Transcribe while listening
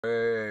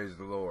Praise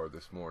the Lord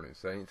this morning,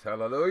 saints.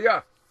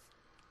 Hallelujah.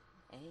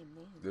 Amen.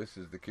 This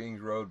is the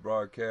King's Road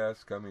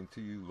broadcast coming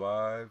to you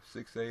live,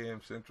 6 a.m.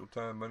 Central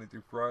Time, Monday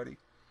through Friday,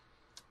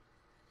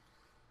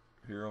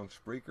 here on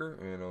Spreaker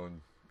and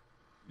on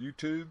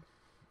YouTube.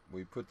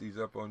 We put these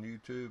up on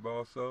YouTube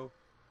also,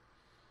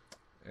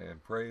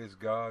 and praise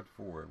God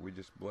for it. We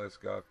just bless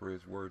God for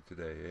His word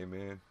today.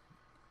 Amen.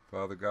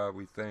 Father God,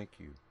 we thank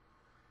you.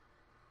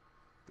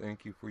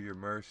 Thank you for your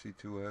mercy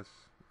to us,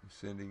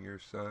 sending your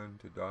Son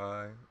to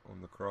die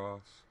on the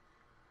cross,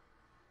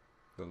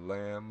 the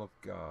Lamb of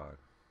God,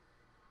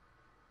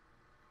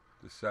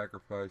 the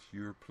sacrifice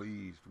you're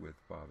pleased with,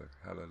 Father.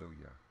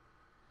 Hallelujah.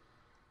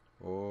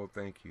 Oh,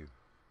 thank you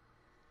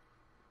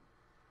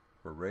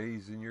for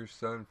raising your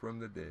Son from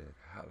the dead.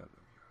 Hallelujah.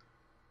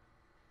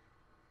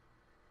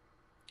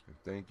 And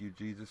thank you,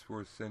 Jesus, for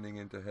ascending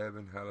into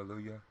heaven.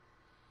 Hallelujah.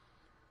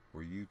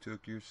 Where you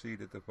took your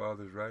seat at the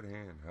Father's right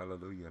hand.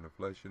 Hallelujah. In a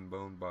flesh and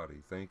bone body.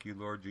 Thank you,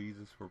 Lord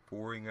Jesus, for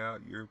pouring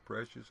out your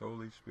precious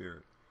Holy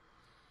Spirit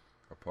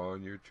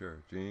upon your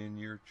church. In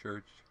your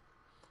church,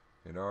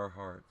 in our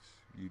hearts,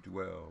 you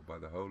dwell by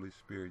the Holy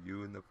Spirit,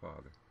 you and the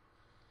Father,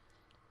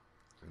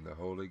 and the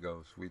Holy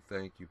Ghost. We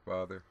thank you,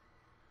 Father.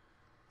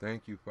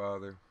 Thank you,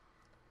 Father.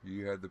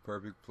 You had the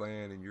perfect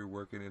plan, and you're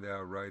working it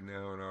out right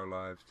now in our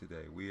lives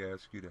today. We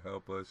ask you to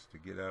help us to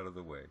get out of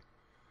the way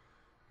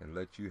and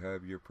let you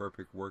have your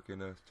perfect work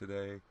in us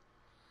today.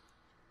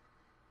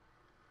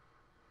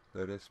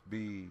 Let us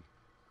be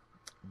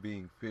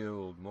being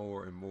filled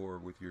more and more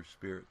with your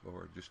Spirit,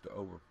 Lord, just to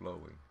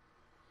overflowing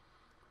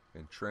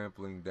and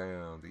trampling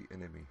down the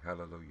enemy.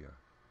 Hallelujah.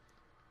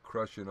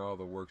 Crushing all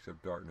the works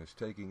of darkness,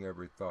 taking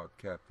every thought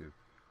captive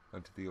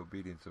unto the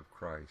obedience of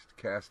Christ,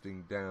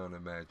 casting down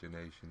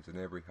imaginations and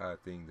every high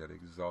thing that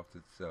exalts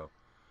itself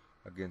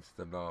against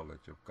the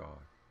knowledge of God.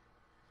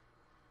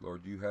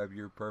 Lord, you have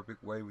your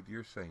perfect way with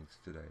your saints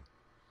today.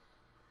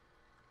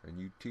 And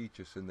you teach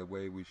us in the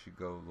way we should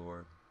go,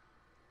 Lord.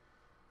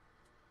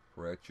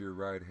 For at your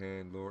right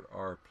hand, Lord,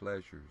 are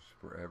pleasures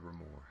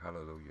forevermore.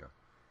 Hallelujah.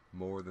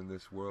 More than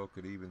this world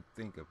could even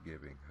think of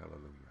giving.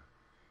 Hallelujah.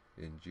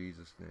 In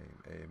Jesus' name,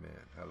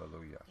 amen.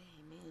 Hallelujah.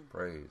 Amen.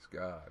 Praise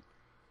God.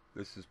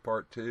 This is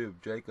part 2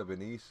 of Jacob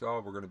and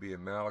Esau. We're going to be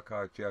in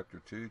Malachi chapter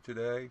 2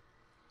 today.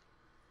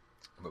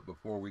 But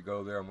before we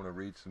go there, I'm going to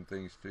read some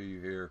things to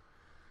you here.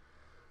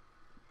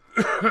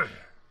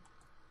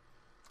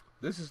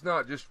 This is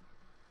not just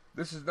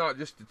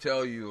to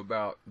tell you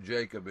about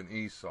Jacob and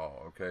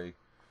Esau, okay?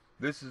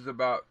 This is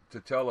about to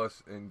tell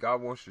us, and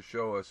God wants to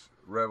show us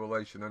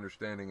revelation,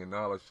 understanding, and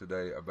knowledge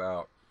today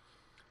about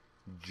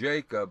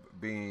Jacob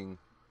being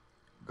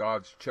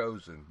God's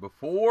chosen.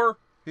 Before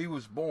he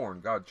was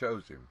born, God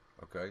chose him,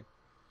 okay?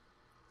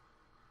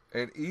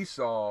 And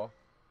Esau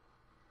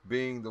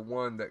being the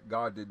one that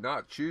God did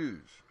not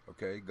choose,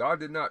 okay? God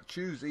did not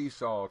choose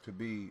Esau to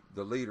be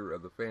the leader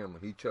of the family.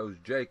 He chose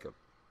Jacob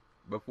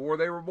before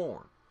they were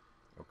born,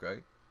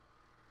 okay?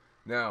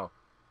 Now,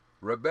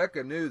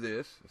 Rebecca knew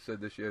this. I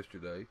said this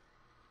yesterday.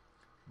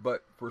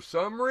 But for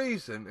some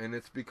reason, and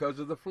it's because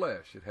of the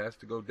flesh, it has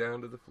to go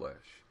down to the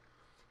flesh.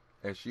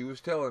 And she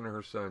was telling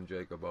her son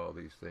Jacob all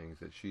these things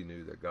that she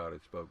knew that God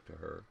had spoke to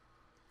her.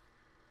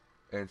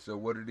 And so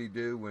what did he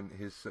do when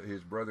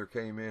his brother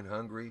came in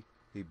hungry?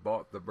 He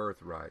bought the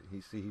birthright.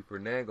 He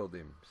finagled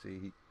him.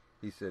 See,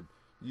 he said,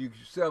 you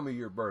sell me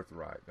your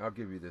birthright. I'll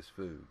give you this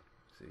food.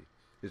 See,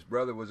 his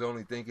brother was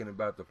only thinking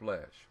about the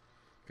flesh.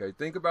 Okay,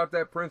 think about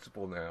that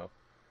principle now.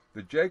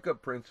 The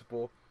Jacob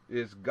principle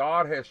is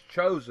God has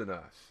chosen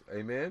us.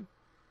 Amen?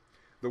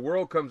 The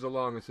world comes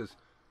along and says,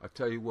 I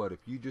tell you what, if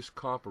you just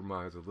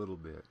compromise a little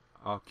bit,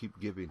 I'll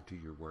keep giving to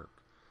your work.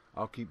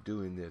 I'll keep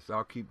doing this.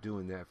 I'll keep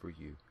doing that for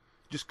you.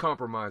 Just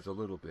compromise a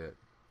little bit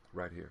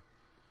right here.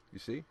 You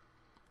see?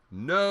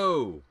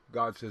 No!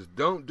 God says,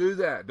 don't do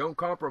that. Don't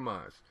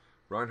compromise.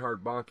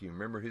 Reinhard Bonnke,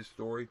 remember his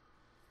story?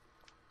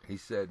 He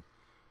said,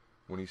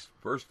 when he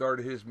first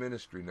started his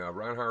ministry, now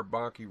Reinhard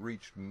Bonnke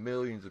reached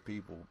millions of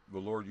people. The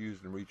Lord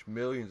used him to reach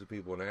millions of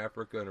people in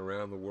Africa and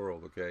around the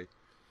world, okay?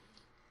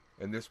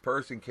 And this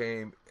person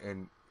came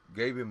and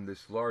gave him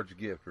this large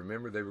gift.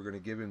 Remember, they were going to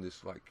give him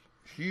this like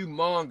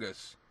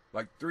humongous,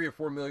 like $3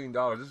 or $4 million.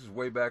 This is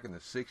way back in the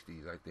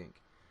 60s, I think.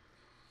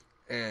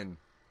 And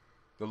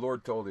the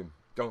Lord told him,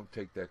 don't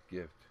take that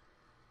gift.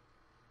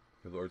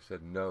 The Lord said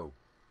no.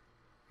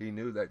 He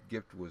knew that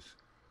gift was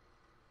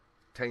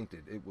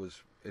tainted.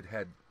 It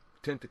had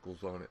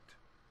tentacles on it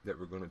that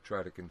were going to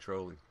try to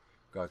control him.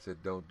 God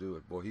said, don't do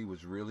it. Boy, he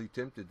was really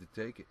tempted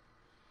to take it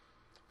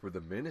for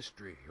the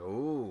ministry.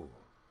 Oh,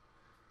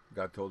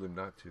 God told him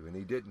not to, and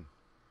he didn't.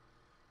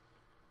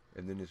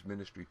 And then his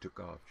ministry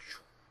took off.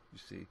 You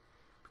see,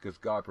 because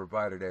God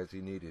provided as he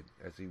needed,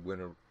 as he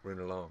went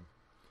along.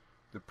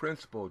 The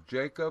principle,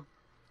 Jacob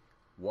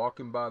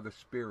walking by the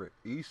Spirit,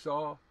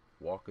 Esau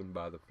walking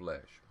by the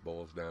flesh,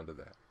 boils down to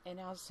that. And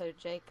also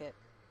Jacob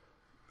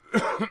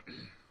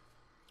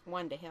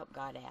wanted to help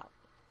God out,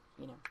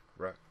 you know.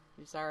 Right.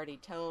 He was already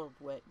told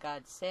what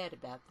God said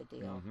about the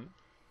deal, Mm-hmm.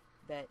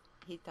 but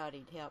he thought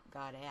he'd help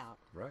God out.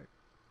 Right.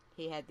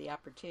 he had the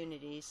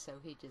opportunity, so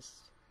he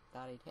just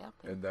thought he'd help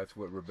him. And that's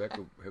what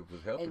Rebecca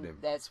was helping And him.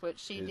 that's what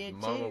she did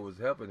His mama too. was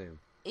helping him.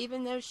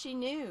 Even though she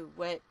knew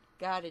what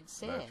God had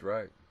said. That's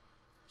right.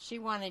 She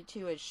wanted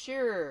to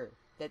assure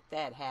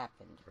that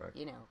happened. Right.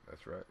 You know.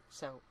 That's right.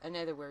 So, in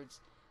other words,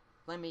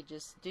 let me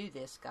just do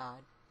this, God.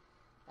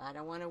 I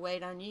don't want to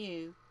wait on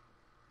you.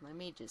 Let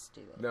me just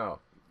do it. Now,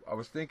 I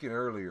was thinking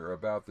earlier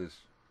about this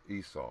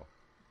Esau.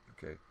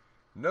 Okay.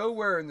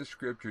 Nowhere in the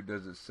scripture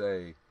does it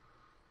say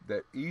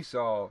that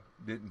Esau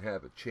didn't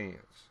have a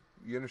chance.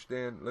 You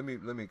understand? Let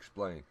me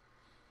explain.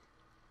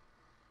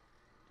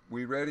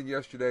 We read it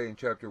yesterday in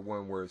chapter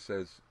 1 where it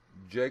says,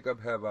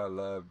 Jacob have I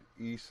loved,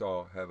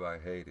 Esau have I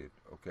hated.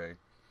 Okay.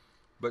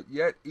 But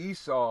yet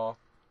Esau,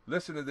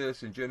 listen to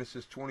this in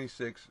Genesis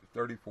 26,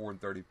 34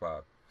 and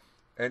 35.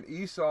 And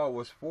Esau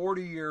was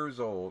 40 years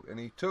old, and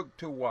he took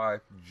to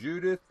wife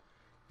Judith,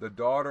 the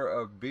daughter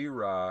of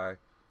Beri,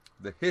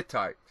 the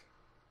Hittite,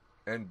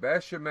 and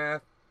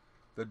Bashemath,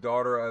 the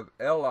daughter of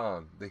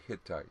Elon, the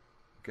Hittite.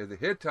 Okay, the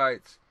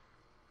Hittites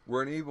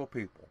were an evil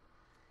people,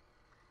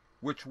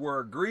 which were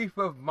a grief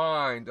of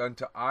mind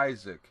unto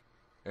Isaac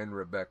and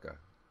Rebekah.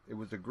 It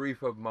was a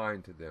grief of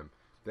mind to them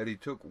that he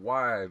took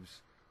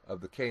wives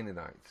of the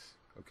Canaanites.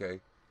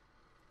 Okay.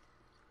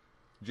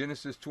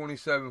 Genesis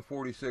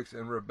 27:46,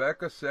 and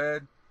Rebekah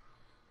said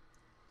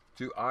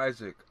to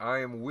Isaac, I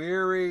am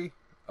weary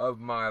of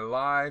my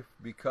life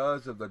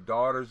because of the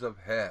daughters of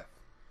Heth.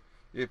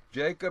 If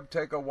Jacob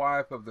take a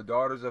wife of the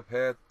daughters of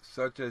Heth,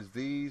 such as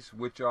these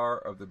which are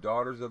of the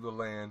daughters of the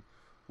land,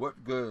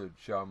 what good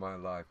shall my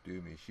life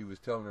do me? She was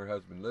telling her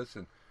husband,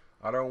 listen,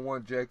 I don't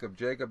want Jacob.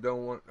 I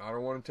don't want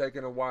him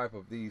taking a wife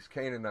of these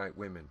Canaanite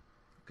women.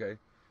 Okay?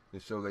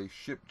 And so they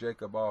shipped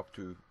Jacob off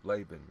to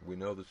Laban. We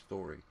know the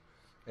story.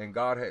 And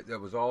that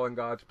was all in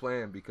God's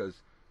plan,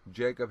 because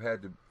Jacob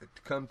had to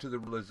come to the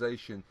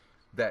realization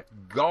that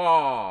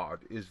God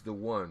is the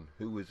one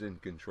who is in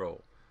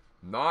control.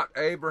 Not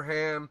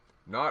Abraham,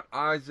 not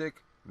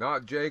Isaac,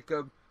 not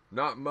Jacob,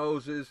 not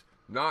Moses,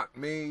 not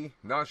me,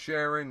 not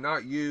Sharon,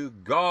 not you.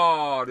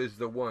 God is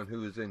the one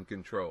who is in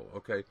control.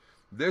 Okay?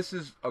 This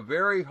is a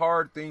very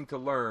hard thing to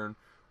learn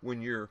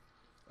when you're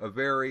a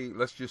very,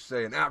 let's just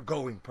say, an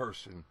outgoing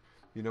person.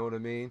 You know what I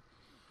mean?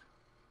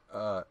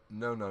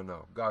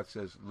 No. God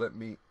says, let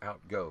me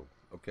outgo.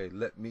 Okay,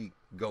 let me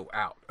go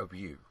out of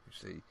you.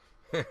 See,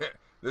 this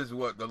is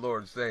what the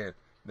Lord's saying.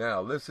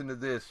 Now, listen to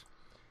this.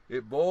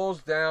 It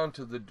boils down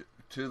to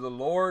the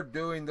Lord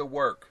doing the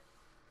work,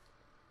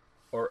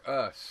 or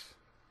us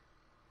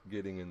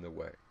getting in the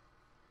way.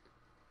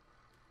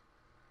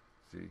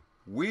 See,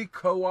 we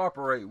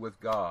cooperate with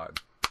God.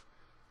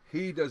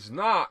 He does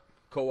not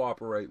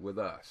cooperate with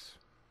us.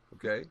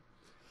 Okay?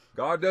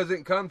 God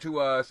doesn't come to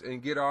us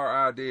and get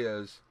our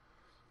ideas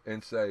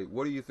and say,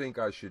 what do you think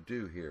I should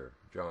do here,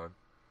 John?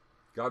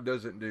 God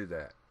doesn't do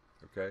that.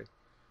 Okay?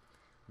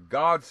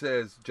 God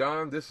says,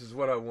 John, this is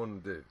what I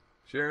want to do.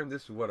 Sharon,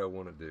 this is what I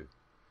want to do.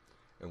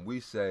 And we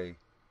say,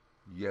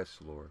 yes,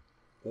 Lord.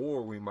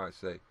 Or we might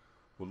say,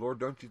 well, Lord,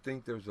 don't you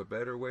think there's a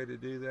better way to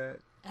do that?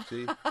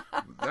 See?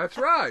 That's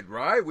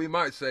right? We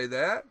might say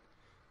that.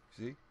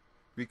 See?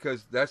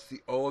 Because that's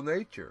the old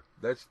nature.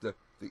 That's the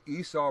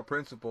Esau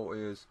principle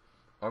is,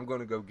 I'm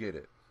going to go get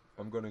it.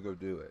 I'm going to go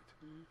do it.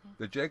 Mm-hmm.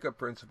 The Jacob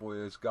principle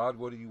is, God,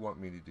 what do you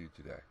want me to do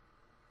today?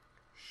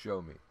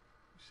 Show me.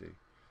 See?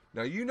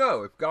 Now, you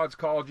know, if God's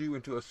called you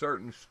into a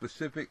certain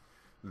specific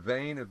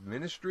vein of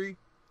ministry,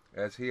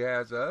 as he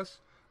has us,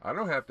 I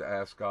don't have to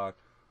ask God,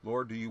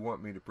 Lord, do you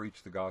want me to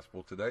preach the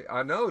gospel today?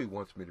 I know he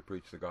wants me to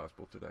preach the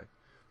gospel today.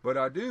 But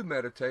I do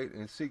meditate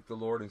and seek the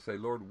Lord and say,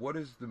 Lord, what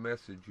is the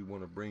message you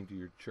want to bring to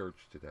your church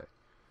today,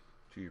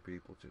 to your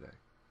people today?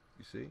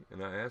 You see?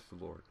 And I ask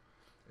the Lord.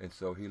 And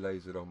so he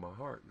lays it on my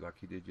heart, like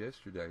he did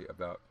yesterday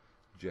about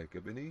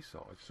Jacob and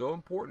Esau. It's so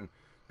important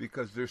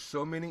because there's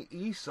so many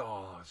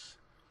Esau's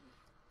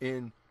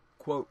in,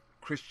 quote,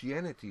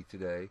 Christianity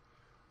today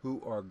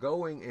who are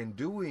going and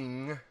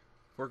doing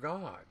for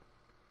God.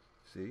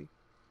 See?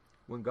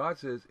 When God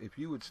says, if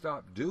you would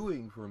stop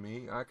doing for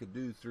me, I could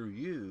do through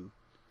you,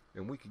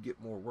 and we could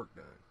get more work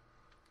done.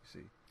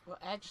 You see? Well,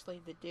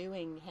 actually, the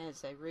doing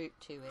has a root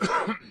to it,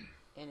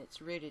 and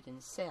it's rooted in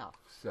self.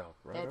 Self,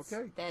 right?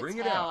 Okay. That's Bring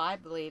it how out. I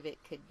believe it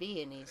could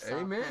be an Esau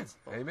Amen.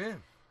 principle.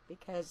 Amen.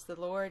 Because the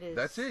Lord is...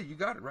 That's it. You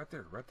got it right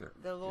there.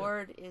 The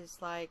Lord is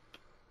like,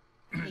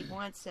 he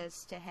wants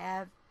us to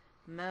have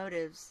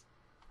motives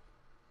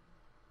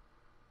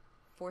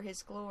for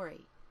his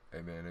glory.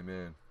 Amen.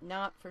 Amen.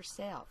 Not for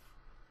self.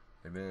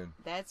 Amen.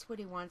 That's what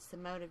he wants the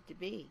motive to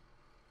be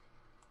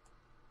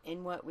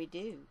in what we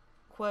do,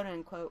 quote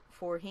unquote,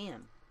 for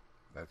him.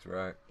 That's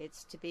right.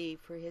 It's to be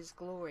for his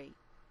glory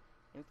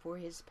and for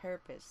his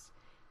purpose.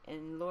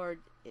 And Lord,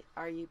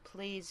 are you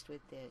pleased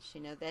with this?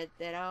 You know,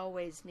 that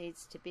always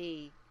needs to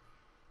be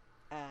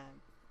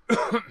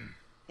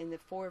in the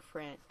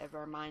forefront of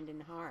our mind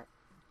and heart.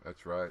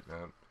 That's right.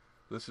 Now,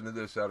 listen to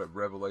this out of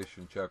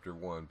Revelation chapter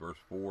 1, verse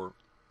 4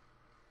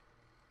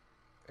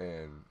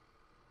 and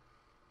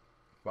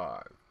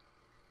 5.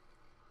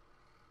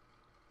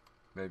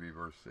 maybe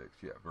verse 6.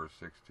 Yeah, verse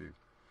 6 too.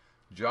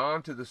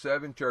 John to the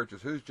 7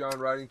 churches. Who's John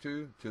writing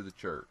to? To the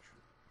church.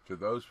 To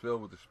those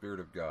filled with the Spirit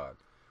of God,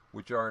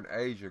 which are in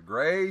Asia.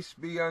 Grace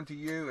be unto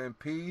you and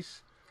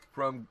peace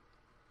from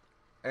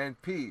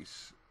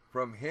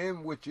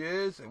him which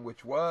is, and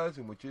which was,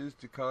 and which is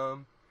to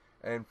come,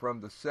 and from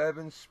the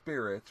 7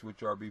 spirits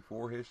which are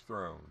before his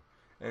throne,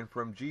 and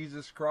from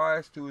Jesus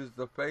Christ, who is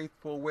the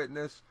faithful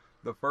witness,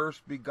 the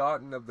first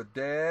begotten of the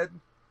dead,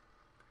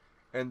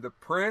 and the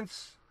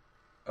prince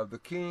of the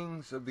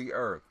kings of the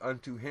earth,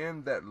 unto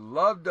him that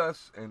loved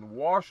us and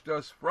washed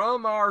us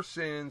from our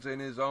sins in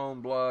his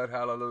own blood,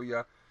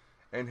 hallelujah,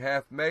 and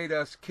hath made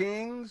us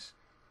kings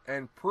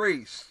and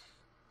priests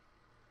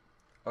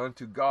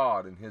unto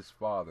God and his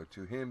Father.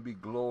 To him be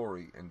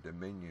glory and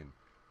dominion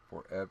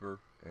forever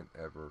and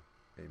ever.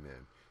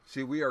 Amen.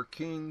 See, we are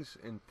kings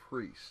and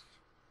priests.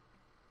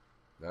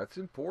 That's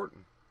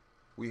important.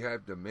 We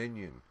have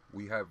dominion.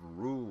 We have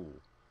rule.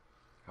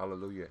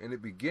 Hallelujah. And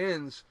it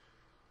begins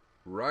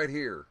right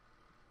here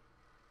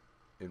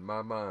in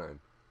my mind.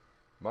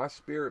 My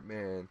spirit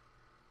man,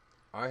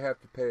 I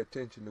have to pay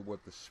attention to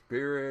what the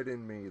Spirit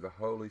in me, the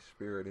Holy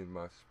Spirit in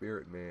my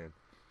spirit man,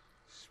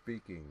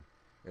 speaking,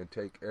 and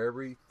take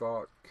every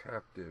thought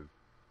captive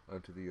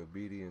unto the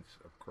obedience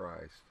of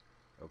Christ.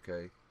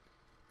 Okay?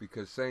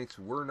 Because, saints,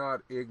 we're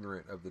not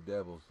ignorant of the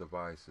devil's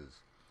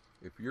devices.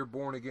 If you're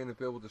born again and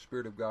filled with the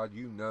Spirit of God,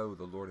 you know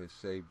the Lord has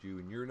saved you,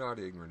 and you're not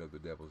ignorant of the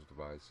devil's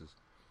devices.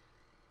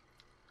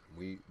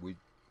 We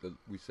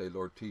say,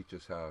 Lord, teach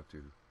us how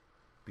to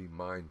be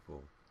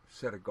mindful.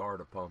 Set a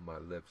guard upon my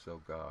lips,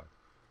 O God,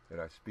 that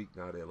I speak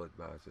not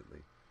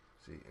ill-advisedly.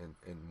 See,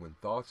 and when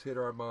thoughts hit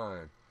our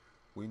mind,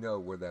 we know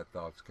where that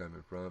thought's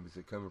coming from. Is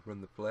it coming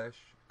from the flesh?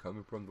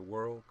 Coming from the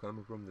world?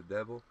 Coming from the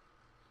devil?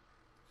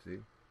 See?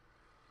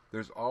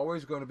 There's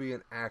always going to be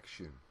an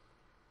action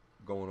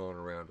going on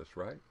around us,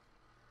 right?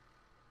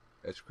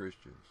 As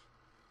Christians.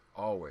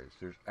 Always.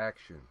 There's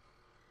action.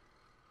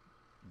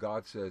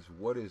 God says,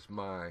 what is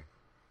my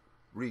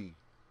reaction?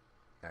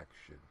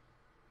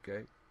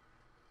 Okay?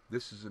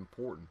 This is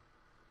important.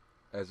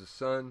 As a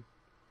son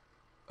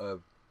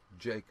of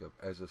Jacob,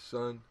 as a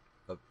son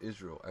of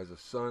Israel, as a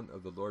son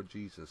of the Lord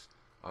Jesus,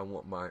 I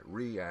want my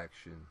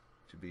reaction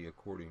to be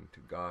according to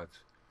God's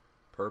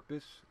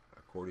purpose,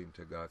 according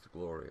to God's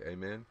glory.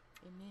 Amen?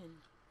 Amen.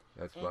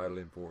 That's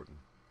vitally important.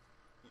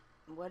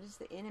 What does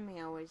the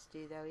enemy always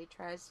do, though? He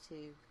tries to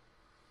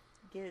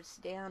get us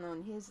down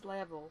on his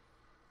level.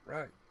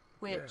 Right.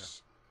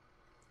 Which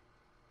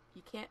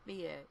you can't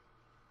be a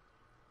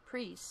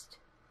priest,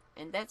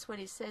 and that's what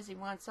he says he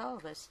wants all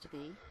of us to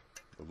be.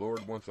 The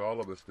Lord wants all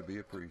of us to be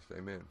a priest.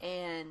 Amen.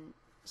 And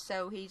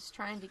so he's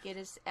trying to get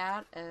us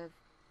out of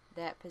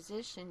that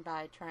position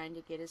by trying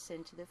to get us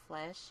into the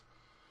flesh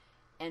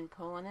and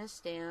pulling us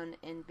down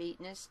and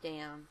beating us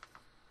down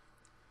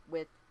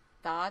with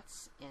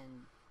thoughts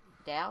and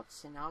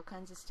doubts and all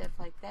kinds of stuff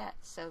like that.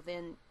 So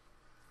then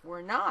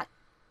we're not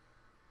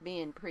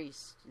being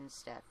priests and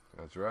stuff.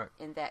 That's right.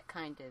 In that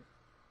kind of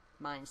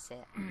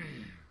mindset.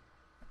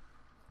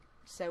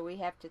 So we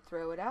have to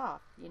throw it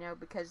off,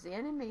 because the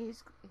enemy,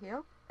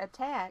 he'll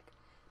attack,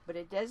 but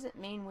it doesn't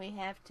mean we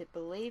have to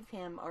believe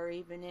him or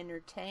even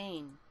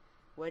entertain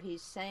what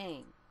he's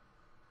saying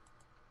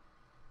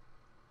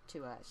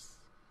to us.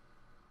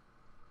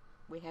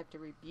 We have to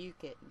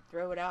rebuke it and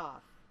throw it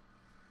off.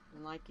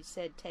 And like you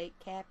said, take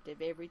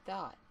captive every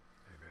thought.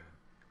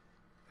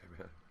 Amen.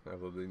 Amen.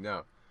 Hallelujah.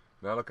 Now,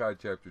 Malachi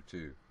chapter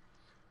 2.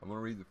 I'm going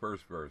to read the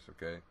first verse,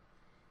 okay?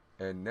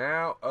 And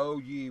now, O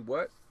ye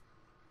what?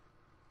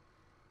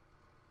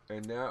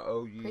 And now,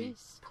 O ye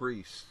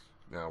priests.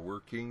 Now, we're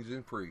kings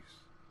and priests.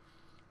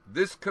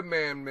 This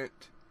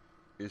commandment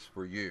is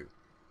for you.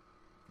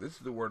 This is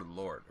the word of the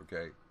Lord,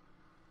 okay?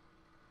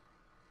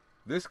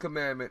 This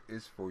commandment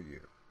is for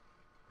you.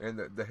 And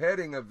the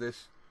heading of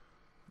this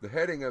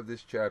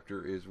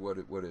chapter is what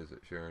is it,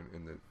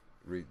 Sharon?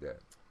 Read that.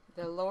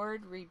 The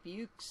Lord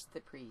rebukes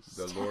the priest.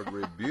 The Lord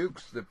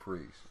rebukes the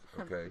priest.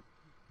 Okay.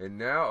 And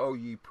now, O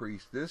ye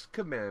priests, this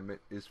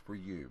commandment is for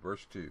you.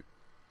 Verse 2.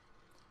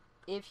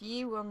 If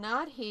ye will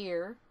not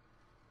hear,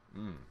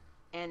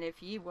 and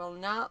if ye will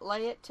not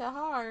lay it to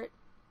heart,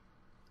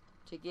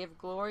 to give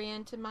glory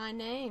unto my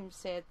name,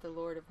 saith the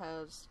Lord of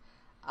hosts,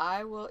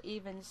 I will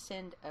even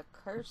send a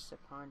curse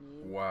upon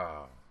you.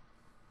 Wow.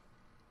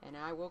 And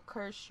I will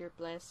curse your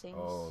blessings.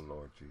 Oh,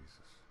 Lord Jesus.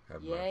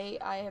 Have Yea,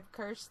 mercy. I have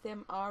cursed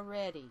them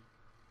already,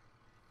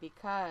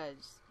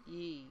 because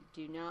ye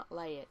do not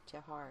lay it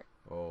to heart.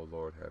 Oh,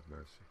 Lord, have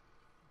mercy.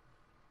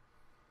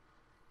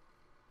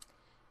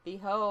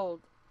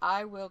 Behold,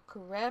 I will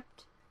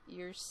corrupt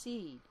your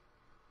seed,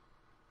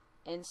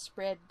 and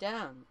spread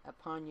dung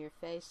upon your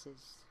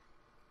faces,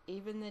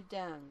 even the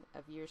dung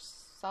of your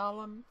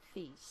solemn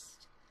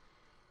feast,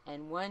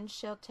 and one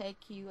shall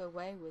take you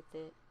away with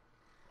it.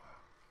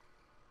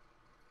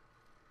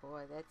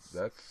 Boy,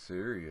 that's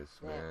serious,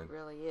 man. That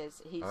really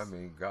is.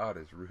 God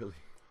is really...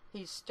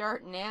 He's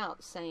starting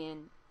out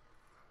saying,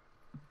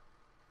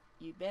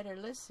 you better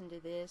listen to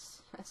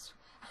this.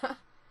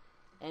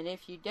 And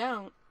if you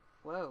don't,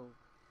 whoa.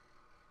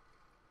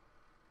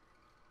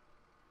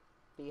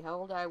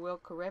 Behold, I will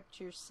corrupt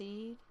your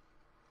seed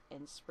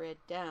and spread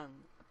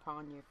dung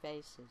upon your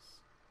faces,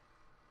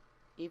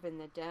 even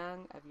the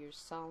dung of your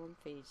solemn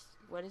feast.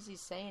 What is he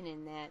saying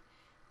in that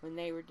when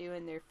they were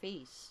doing their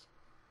feast?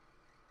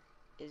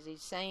 Is he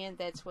saying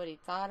that's what he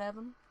thought of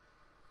them?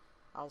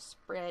 I'll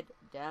spread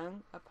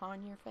dung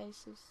upon your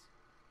faces,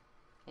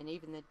 and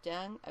even the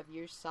dung of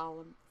your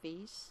solemn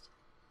feast.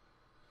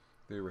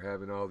 They were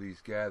having all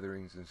these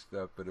gatherings and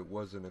stuff, but it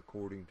wasn't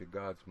according to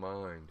God's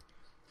mind.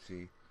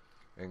 See?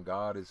 And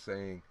God is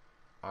saying,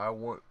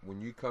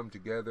 when you come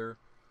together,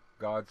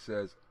 God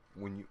says,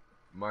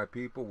 my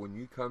people, when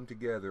you come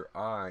together,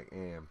 I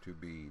am to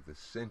be the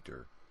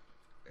center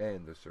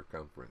and the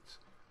circumference.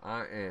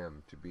 I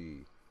am to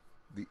be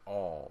the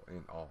all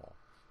in all.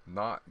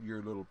 Not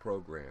your little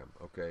program,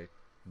 okay?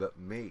 But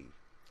me.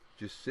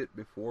 Just sit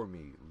before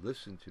me,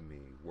 listen to me,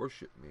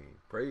 worship me,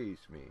 praise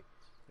me.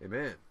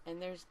 Amen.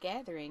 And there's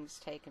gatherings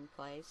taking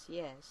place,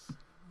 yes.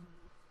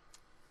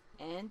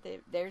 And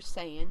they're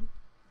saying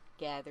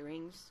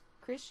gatherings,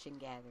 Christian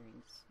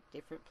gatherings,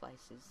 different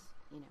places,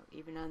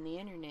 even on the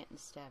internet and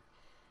stuff.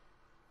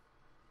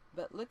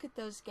 But look at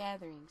those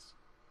gatherings.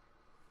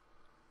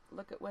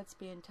 Look at what's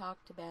being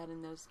talked about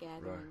in those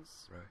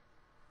gatherings. Right.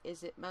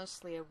 Is it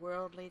mostly a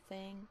worldly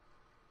thing?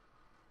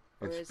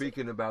 And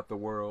speaking about the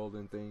world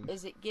and things?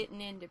 Is it getting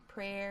into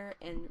prayer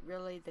and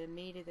really the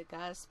meat of the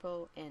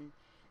gospel and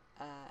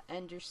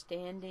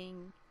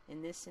understanding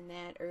and this and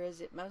that? Or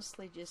is it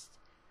mostly just,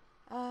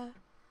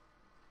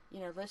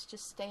 let's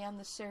just stay on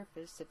the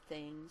surface of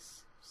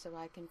things so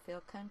I can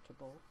feel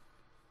comfortable?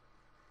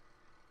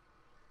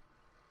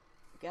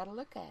 You got to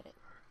look at it.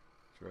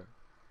 That's right.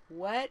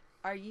 What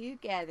are you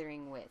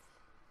gathering with?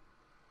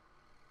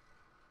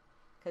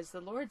 Because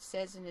the Lord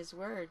says in His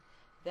Word,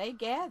 they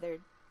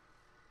gathered,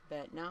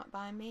 but not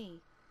by me.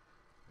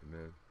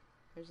 Amen.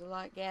 There's a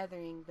lot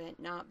gathering, but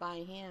not by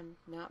Him,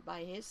 not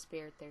by His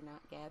Spirit. They're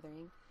not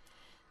gathering.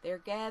 They're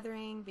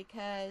gathering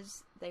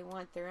because they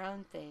want their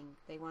own thing.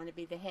 They want to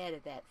be the head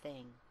of that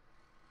thing.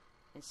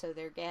 And so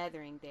they're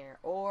gathering there.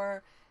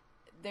 Or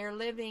they're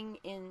living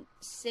in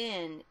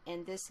sin,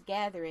 and this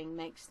gathering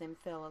makes them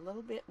feel a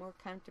little bit more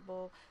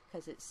comfortable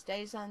because it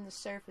stays on the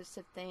surface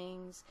of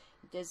things.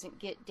 It doesn't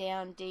get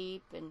down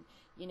deep and,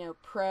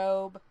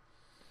 probe.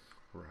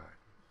 Right.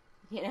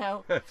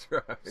 That's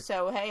right.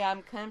 So, hey,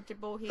 I'm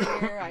comfortable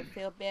here. I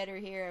feel better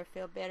here. I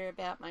feel better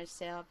about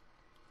myself.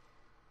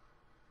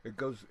 It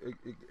goes,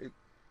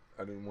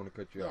 I didn't want to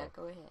cut you off. Yeah,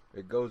 go ahead.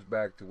 It goes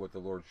back to what the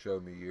Lord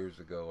showed me years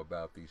ago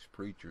about these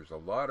preachers. A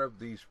lot of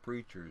these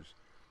preachers,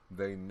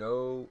 they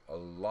know a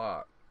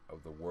lot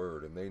of the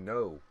Word, and they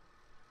know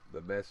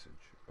the message,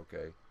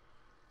 okay,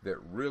 that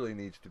really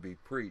needs to be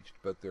preached,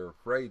 but they're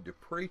afraid to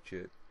preach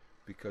it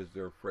because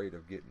they're afraid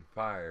of getting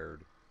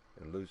fired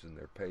and losing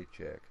their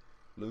paycheck,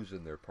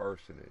 losing their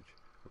parsonage,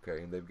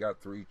 okay, and they've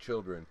got 3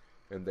 children,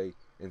 and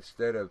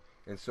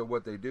so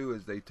what they do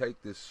is they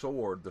take this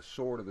sword, the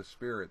sword of the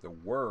Spirit, the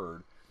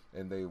Word,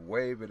 and they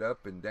wave it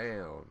up and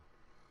down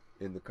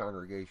in the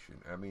congregation.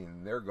 I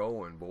mean, they're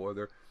going, boy,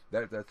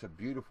 that's a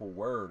beautiful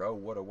word. Oh,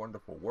 what a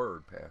wonderful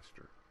word,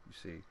 Pastor, you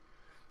see.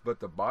 But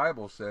the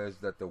Bible says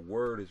that the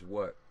Word is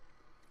what?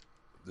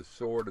 The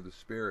sword of the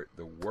Spirit,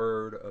 the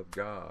Word of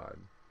God,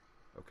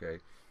 okay?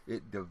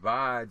 It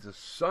divides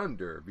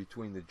asunder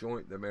between the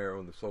joint, the marrow,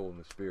 and the soul and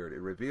the spirit. It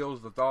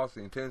reveals the thoughts,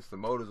 the intents, the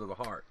motives of the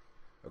heart,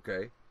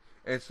 okay?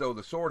 And so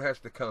the sword has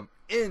to come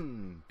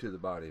into the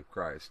body of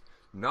Christ,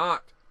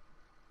 not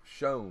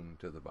shown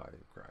to the body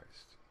of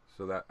Christ.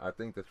 So that, I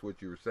think that's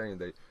what you were saying.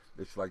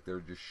 It's like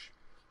they're just,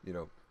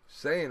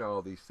 saying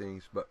all these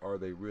things, but are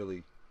they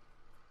really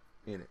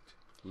in it,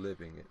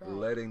 living it, right,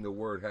 letting the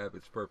Word have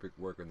its perfect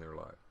work in their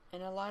life?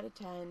 And a lot of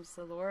times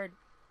the Lord,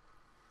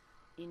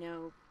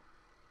 the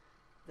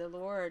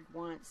Lord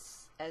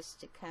wants us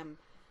to come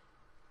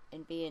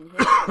and be in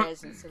His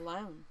presence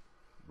alone.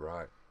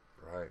 Right.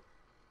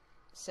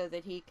 So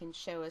that He can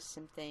show us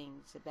some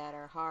things about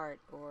our heart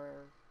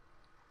or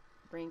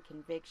bring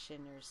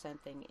conviction or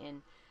something.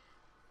 And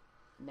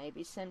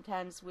maybe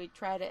sometimes we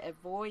try to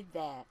avoid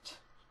that.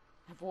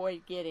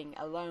 Avoid getting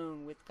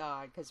alone with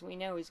God because we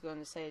know He's going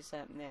to say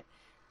something that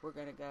we're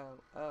going to go,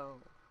 oh,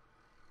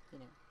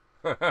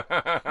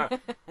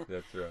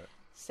 That's right.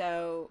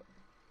 So,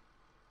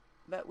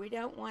 but we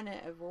don't want to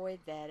avoid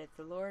that. If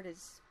the Lord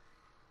is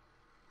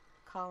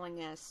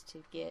calling us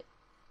to get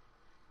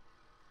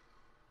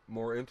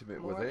more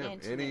intimate with Him,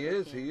 and He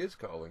is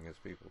calling His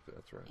people to.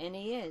 That's right. And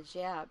He is,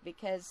 yeah,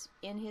 because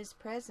in His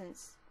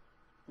presence,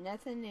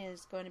 nothing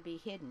is going to be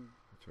hidden.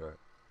 That's right.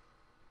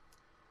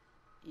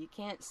 You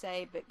can't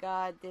say, but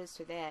God, this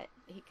or that,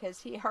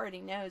 because He already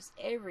knows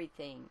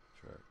everything.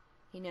 That's right.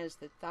 He knows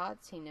the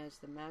thoughts, He knows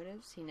the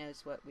motives, He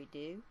knows what we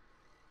do.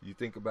 You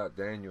think about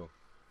Daniel,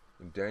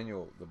 and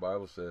Daniel, the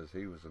Bible says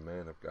he was a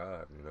man of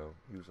God,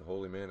 he was a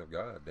holy man of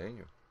God,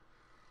 Daniel.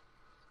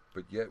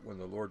 But yet when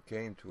the Lord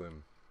came to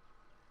him,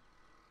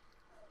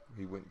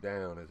 he went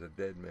down as a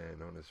dead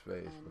man on his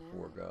face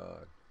before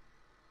God.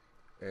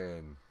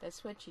 And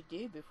that's what you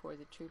do before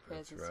the true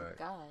presence of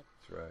God.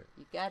 That's right.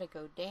 You got to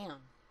go down.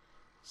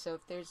 So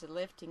if there's a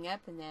lifting up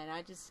in that,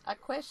 I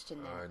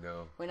question that. I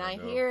know. When I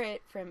hear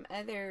it from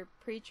other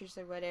preachers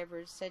or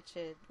whatever, such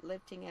a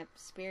lifting up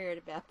spirit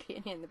about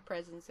being in the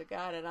presence of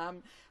God, and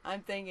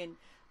I'm thinking,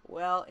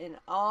 well, in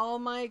all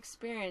my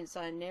experience,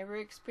 I never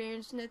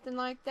experienced nothing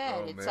like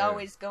that. Oh, It's man.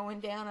 always going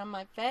down on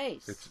my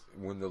face. It's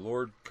when the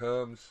Lord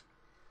comes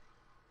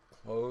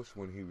close,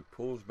 when He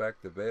pulls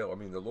back the veil. I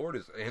mean, the Lord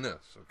is in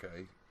us,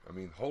 okay? I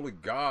mean, Holy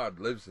God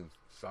lives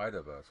inside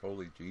of us.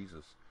 Holy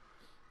Jesus,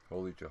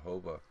 Holy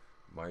Jehovah,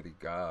 Mighty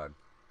God.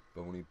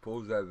 But when He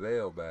pulls that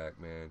veil back,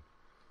 man,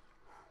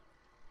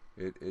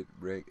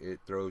 it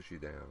throws you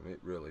down. It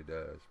really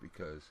does,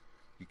 because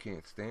you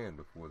can't stand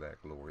before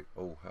that glory.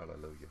 Oh,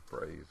 hallelujah.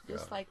 Praise God.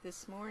 Just like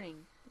this morning,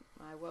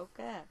 I woke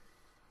up,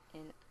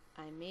 and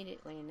I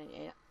immediately, and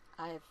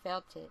I have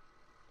felt it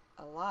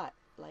a lot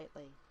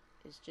lately,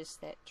 is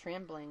just that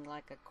trembling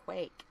like a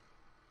quake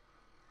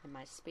in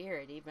my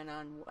spirit, even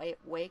on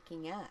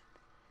waking up.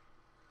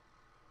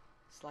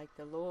 It's like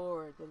the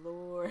Lord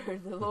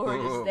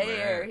is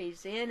there. Man.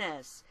 He's in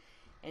us,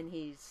 and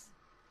He's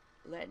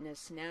letting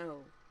us know,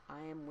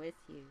 I am with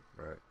you.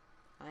 Right.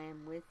 I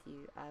am with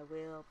you. I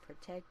will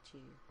protect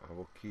you. I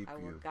will keep you. I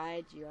will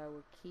guide you. I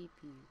will keep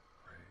you.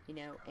 Praise You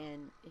know, God.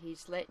 and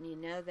He's letting you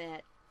know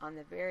that on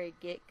the very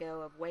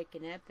get-go of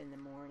waking up in the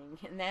morning.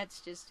 And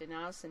that's just an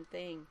awesome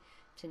thing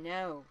to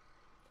know.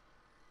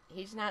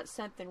 He's not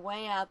something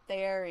way out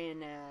there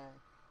in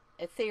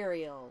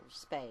ethereal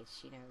space,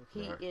 you know.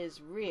 He Right.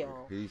 is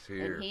real. He's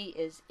here. And He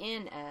is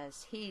in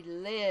us. He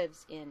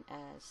lives in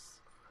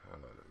us.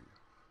 Hallelujah.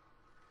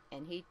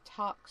 And He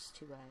talks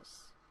to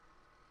us.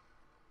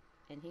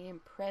 And He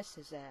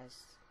impresses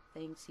us,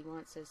 things He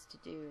wants us to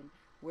do and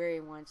where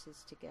He wants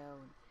us to go.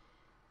 And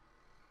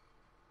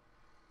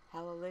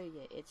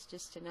hallelujah. It's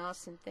just an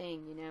awesome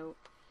thing, you know.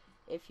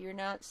 If you're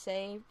not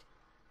saved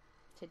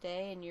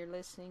today and you're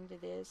listening to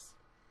this,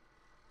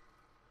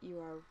 you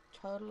are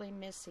totally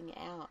missing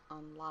out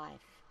on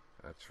life.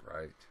 That's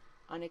right.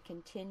 On a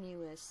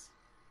continuous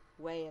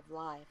way of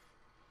life.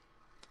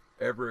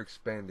 Ever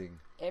expanding.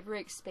 Ever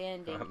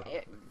expanding.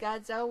 Hallelujah.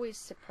 God's always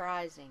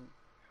surprising.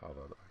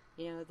 Hallelujah.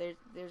 You know,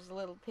 there's a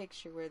little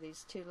picture where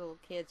these two little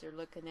kids are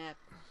looking up,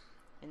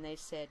 and they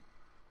said,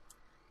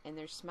 and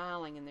they're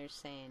smiling and they're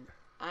saying,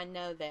 I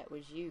know that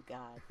was you,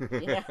 God.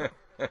 You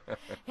know?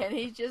 And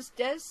He just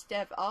does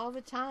stuff all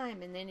the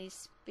time, and then He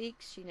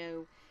speaks, you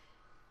know,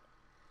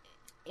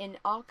 in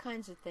all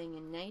kinds of things,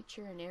 in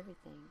nature and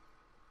everything.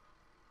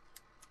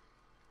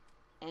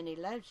 And He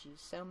loves you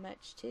so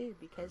much too,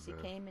 because Amen.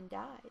 He came and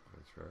died.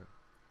 That's right.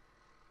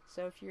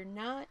 So if you're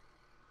not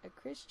a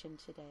Christian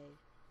today,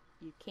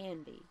 you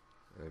can be.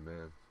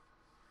 Amen.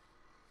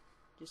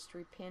 Just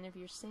repent of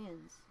your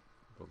sins.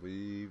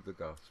 Believe the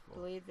gospel.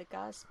 Believe the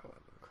gospel.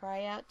 Hallelujah.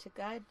 Cry out to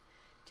God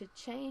to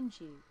change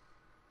you.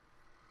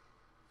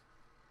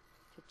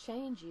 To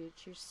change you.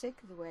 You're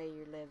sick of the way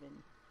you're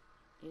living.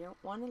 You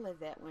don't want to live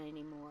that way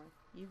anymore.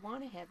 You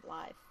want to have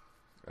life.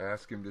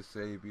 Ask Him to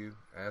save you.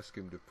 Ask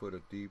Him to put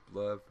a deep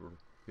love for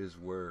His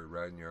word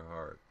right in your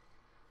heart.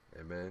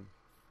 Amen.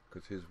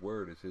 Because His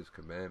word is His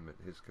commandment.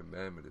 His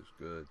commandment is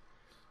good.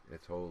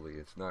 It's holy.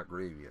 It's not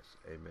grievous.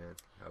 Amen.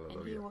 Hallelujah.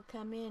 And He will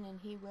come in and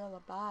He will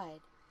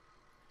abide.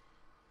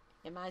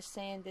 Am I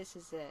saying this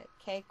is a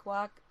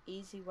cakewalk,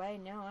 easy way?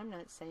 No, I'm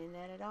not saying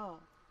that at all.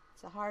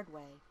 It's a hard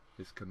way.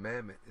 His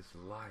commandment is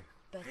life.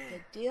 But the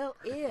deal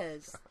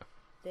is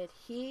that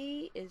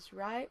He is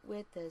right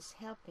with us,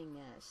 helping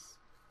us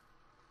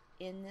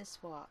in this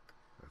walk.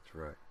 That's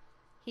right.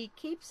 He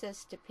keeps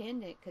us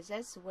dependent because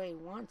that's the way He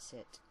wants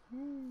it.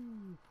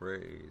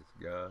 Praise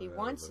God. He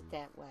wants it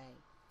Hallelujah. that way.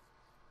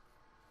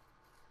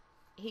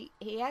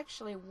 He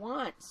actually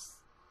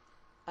wants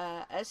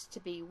us to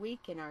be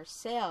weak in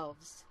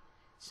ourselves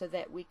so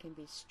that we can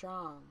be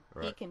strong.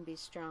 Right. He can be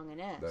strong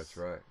in us. That's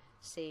right.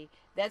 See,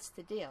 that's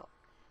the deal.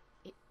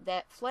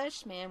 That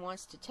flesh man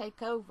wants to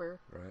take over.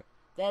 Right.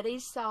 That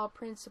Esau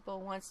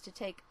principle wants to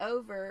take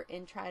over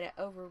and try to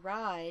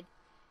override.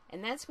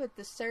 And that's what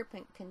the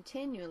serpent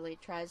continually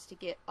tries to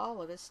get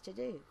all of us to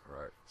do.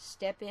 Right.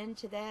 Step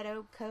into that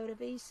old coat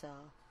of Esau.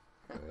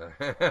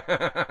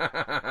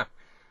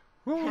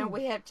 And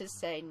we have to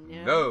say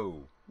no.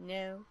 No.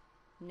 No.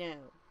 No.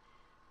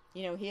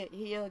 You know,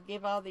 he'll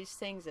give all these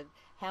things of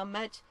how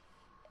much,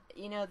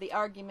 you know, the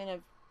argument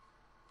of,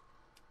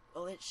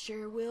 well, it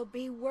sure will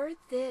be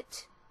worth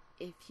it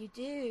if you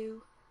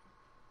do.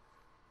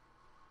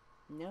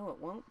 No, it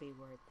won't be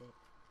worth it.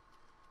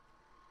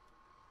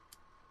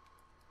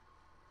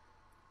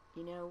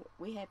 You know,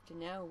 we have to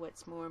know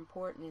what's more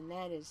important, and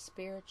that is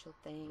spiritual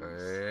things.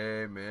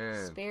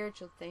 Amen.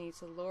 Spiritual things.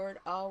 The Lord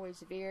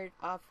always veered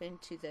off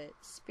into the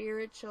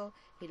spiritual.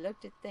 He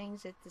looked at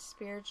things at the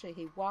spiritual.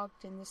 He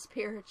walked in the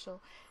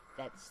spiritual.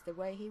 That's the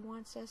way He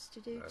wants us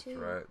to do That's too.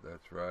 right.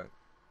 That's right.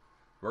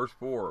 Verse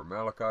 4,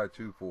 Malachi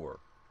 2:4.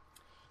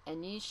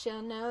 And ye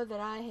shall know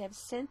that I have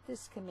sent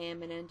this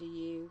commandment unto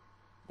you,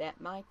 that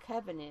my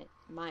covenant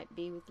might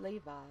be with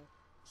Levi,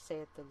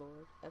 saith the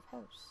Lord of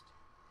hosts.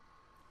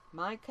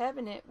 My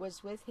covenant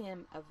was with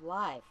him of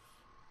life,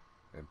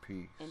 And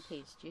peace. And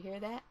peace. Do you hear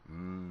that?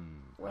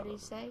 What did he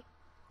say?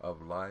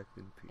 Of life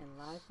and peace. And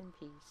life and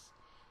peace.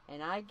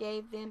 And I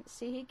gave them.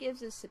 See, he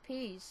gives us a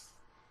peace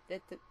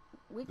that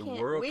we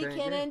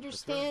can't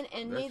understand,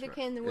 right. And neither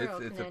can the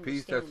world. It's a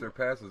peace that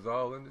surpasses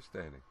all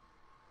understanding.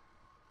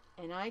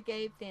 And I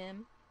gave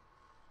them.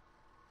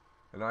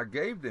 And I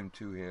gave them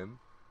to him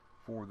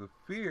for the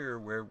fear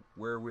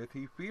wherewith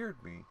he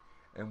feared me,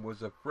 and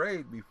was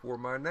afraid before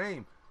my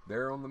name.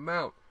 There on the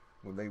mount,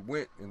 when they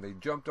went and they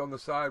jumped on the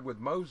side with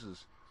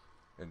Moses,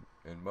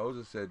 and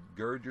Moses said,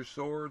 "Gird your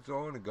swords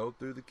on and go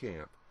through the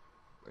camp."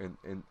 And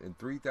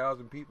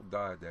 3,000 people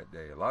died that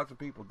day. Lots of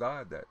people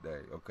died that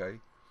day.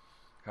 Okay,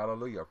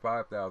 hallelujah.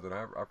 5,000.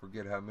 I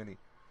forget how many.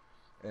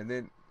 And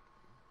then,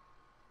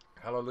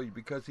 hallelujah,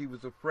 because he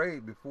was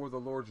afraid before the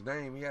Lord's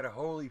name, he had a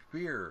holy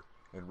fear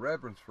and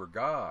reverence for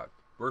God.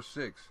 Verse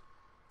 6.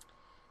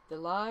 The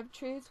law of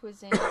truth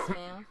was in his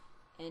mouth,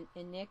 and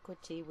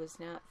iniquity was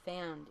not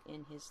found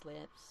in his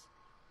lips.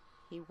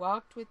 He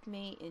walked with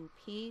me in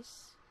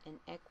peace and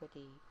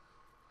equity,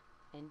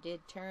 and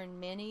did turn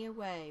many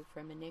away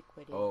from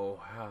iniquity. Oh,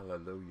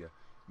 hallelujah.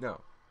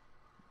 Now,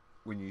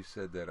 when you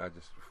said that,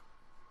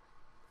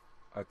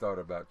 I thought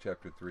about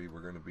chapter 3.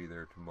 We're going to be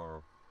there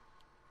tomorrow.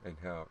 And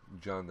how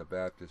John the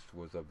Baptist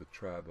was of the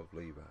tribe of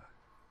Levi.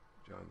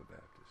 John the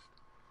Baptist.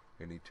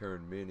 And he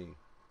turned many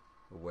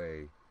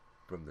away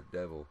from the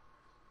devil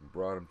and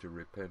brought him to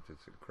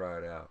repentance and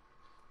cried out.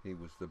 He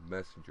was the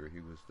messenger.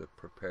 He was the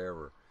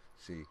preparer.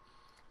 See,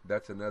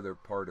 that's another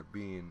part of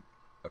being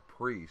a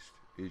priest,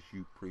 is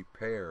you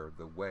prepare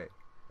the way.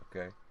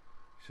 Okay?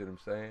 See what I'm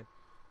saying?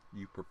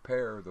 You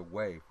prepare the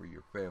way for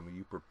your family.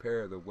 You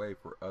prepare the way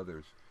for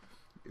others.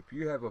 If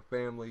you have a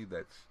family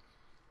that's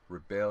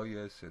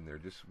rebellious and they're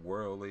just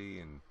worldly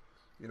and,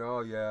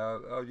 oh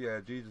yeah,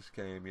 Jesus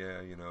came,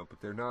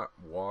 but they're not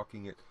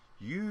walking it.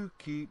 You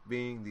keep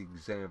being the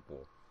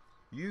example.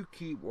 You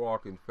keep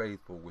walking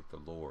faithful with the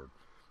Lord,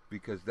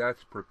 because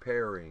that's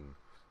preparing.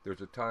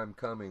 There's a time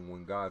coming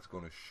when God's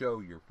going to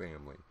show your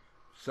family,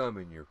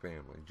 summon your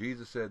family.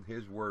 Jesus said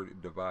his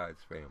word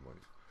divides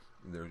families.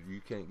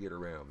 You can't get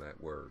around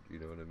that word. You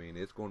know what I mean?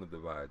 It's going to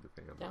divide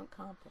the family. Don't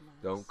compromise.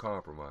 Don't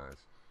compromise.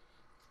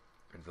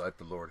 And let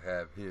the Lord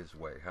have his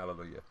way.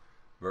 Hallelujah.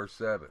 Verse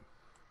 7.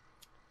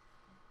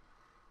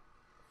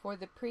 For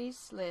the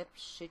priest's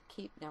lips should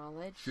keep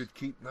knowledge. Should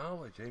keep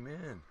knowledge.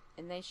 Amen.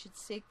 And they should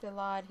seek the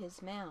law at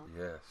his mouth.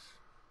 Yes.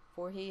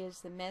 For he is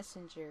the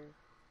messenger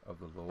of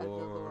the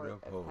Lord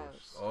of hosts.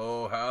 hosts.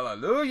 Oh,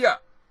 hallelujah.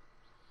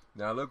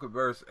 Now look at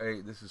verse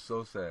 8. This is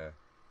so sad.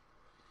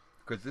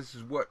 Because this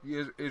is what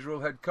Israel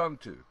had come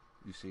to.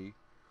 You see.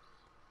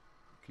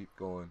 Keep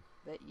going.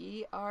 But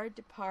ye are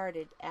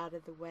departed out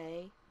of the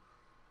way.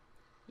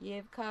 Ye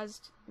have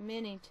caused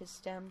many to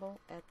stumble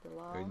at the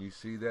law. And you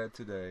see that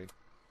today.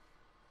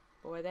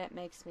 Boy, that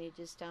makes me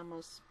just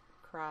almost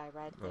cry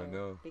right there. I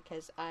know.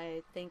 Because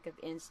I think of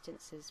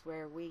instances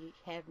where we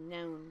have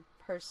known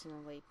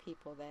personally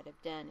people that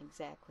have done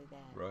exactly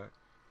that. Right.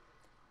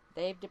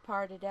 They've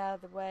departed out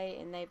of the way,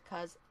 and they've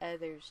caused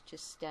others to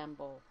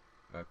stumble.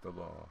 At the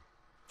law.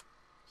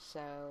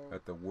 So.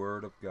 At the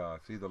word of God.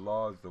 See, the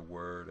law is the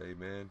word.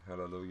 Amen.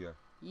 Hallelujah.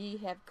 Ye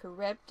have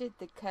corrupted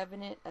the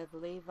covenant of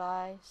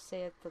Levi,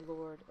 saith the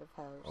Lord of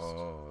hosts.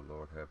 Oh,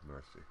 Lord, have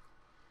mercy.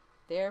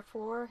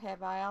 Therefore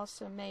have I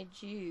also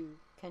made you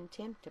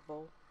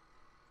contemptible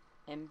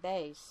and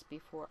base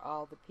before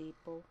all the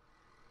people,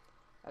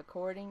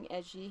 according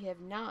as ye have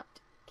not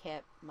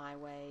kept my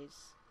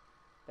ways,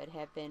 but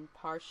have been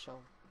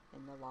partial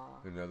in the law.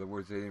 In other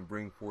words, they didn't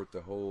bring forth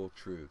the whole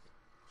truth.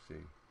 See,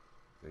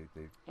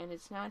 they. And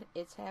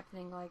it's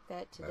happening like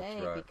that today.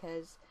 That's right.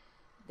 Because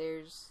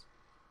there's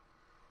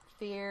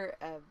fear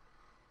of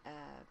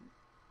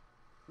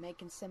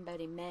making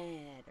somebody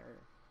mad, or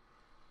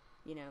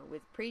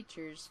with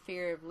preachers,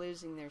 fear of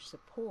losing their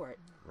support.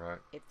 Right.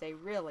 If they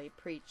really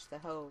preach the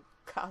whole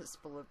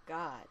gospel of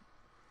God.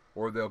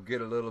 Or they'll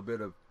get a little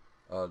bit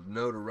of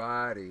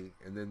notoriety,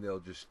 and then they'll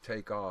just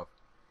take off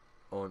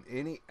on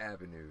any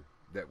avenue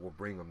that will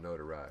bring them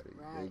notoriety.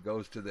 Right. It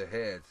goes to the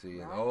head, see,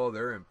 and right.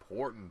 They're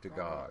important to right.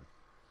 God,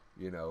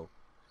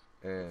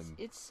 And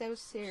it's so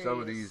serious.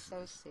 Some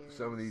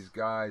of these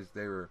guys,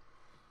 they were.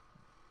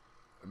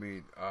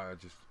 I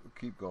just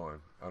keep going.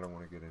 I don't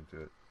want to get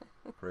into it.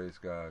 Praise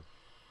God.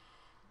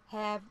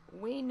 Have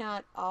we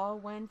not all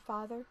one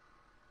Father?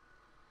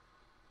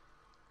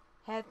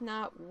 Hath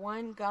not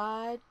one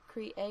God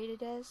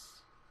created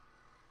us?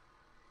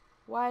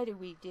 Why do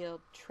we deal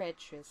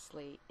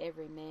treacherously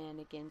every man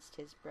against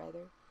his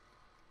brother?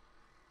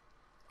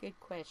 Good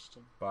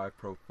question. By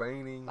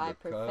profaning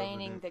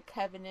the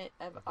covenant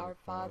of our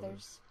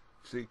fathers.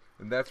 See,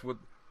 and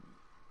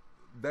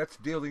that's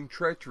dealing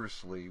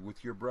treacherously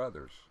with your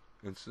brothers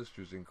and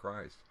sisters in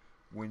Christ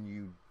when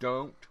you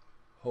don't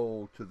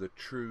hold to the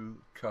true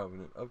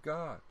covenant of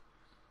God.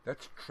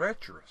 That's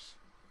treacherous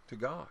to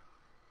God.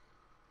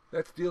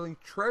 That's dealing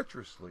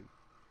treacherously.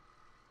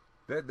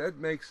 That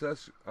makes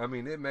us,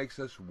 it makes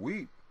us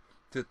weep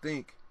to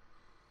think,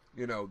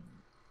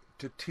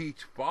 to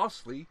teach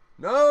falsely.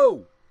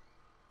 No!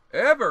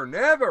 Ever,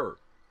 never.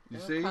 You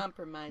no see?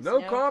 Compromise.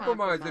 No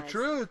compromise. The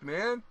truth,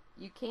 man.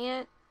 You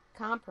can't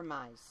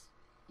compromise.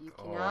 You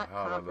cannot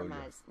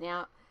compromise.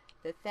 Now,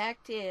 the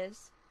fact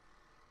is,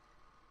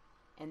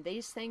 and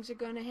these things are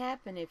going to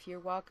happen if you're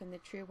walking the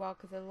true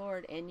walk of the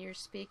Lord and you're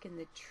speaking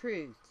the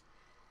truth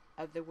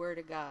of the Word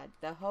of God,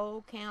 the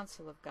whole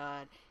counsel of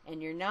God,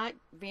 and you're not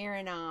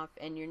veering off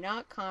and you're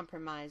not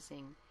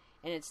compromising,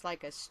 and it's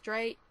like a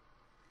straight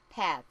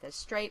path, a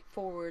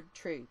straightforward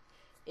truth.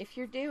 If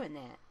you're doing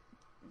that,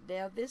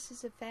 now this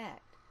is a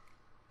fact.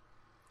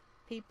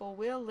 People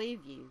will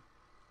leave you,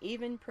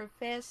 even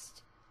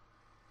professed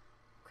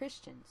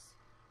Christians,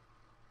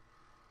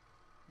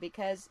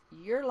 because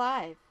your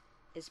life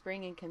is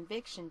bringing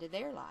conviction to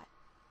their life,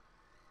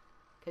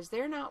 because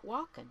they're not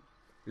walking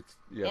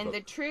in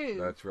the true,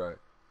 that's right,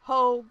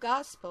 whole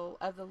gospel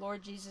of the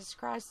Lord Jesus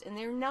Christ, and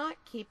they're not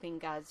keeping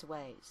God's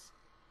ways,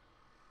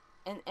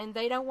 and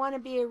they don't want to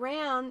be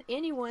around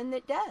anyone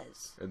that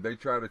does. And they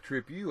try to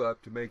trip you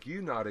up to make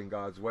you not in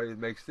God's way. It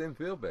makes them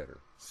feel better.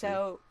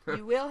 So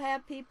you will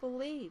have people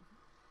leave.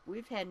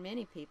 We've had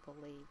many people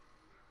leave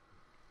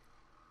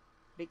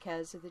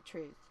because of the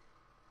truth.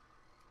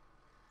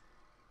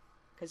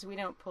 Because we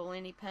don't pull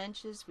any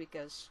punches. We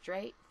go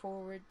straight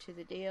forward to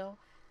the deal.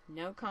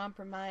 No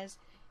compromise.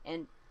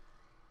 And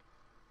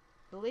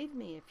believe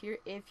me,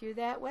 if you're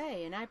that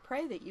way, and I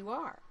pray that you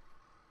are,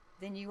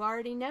 then you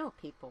already know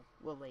people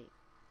will leave.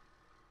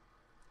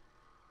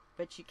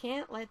 But you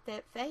can't let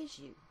that faze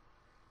you.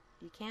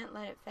 You can't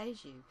let it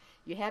faze you.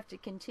 You have to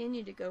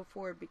continue to go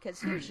forward, because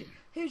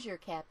who's your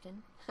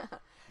captain?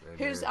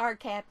 Who's our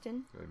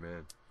captain?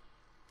 Amen.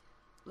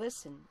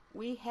 Listen,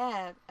 we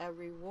have a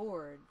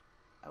reward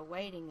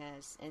awaiting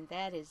us, and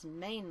that is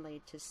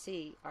mainly to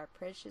see our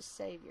precious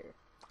Savior.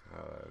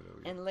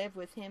 Hallelujah. And live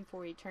with Him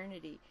for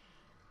eternity.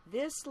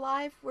 This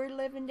life we're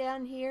living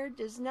down here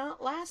does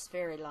not last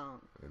very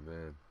long.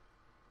 Amen.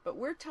 But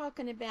we're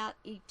talking about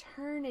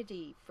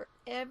eternity,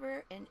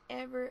 forever and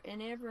ever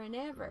and ever and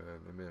ever.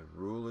 Amen. Amen.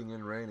 Ruling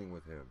and reigning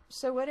with Him.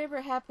 So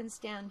whatever happens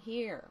down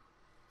here,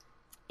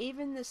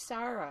 even the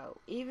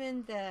sorrow,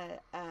 even the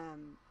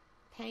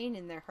pain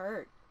and the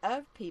hurt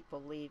of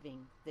people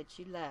leaving that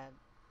you love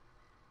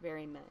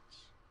very much,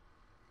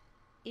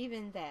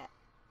 even that,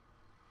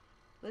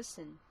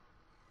 listen,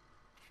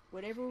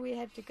 whatever we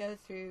have to go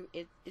through,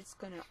 it's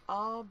going to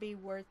all be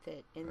worth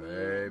it in the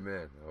end.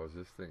 Amen. I was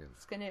just thinking.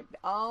 It's going to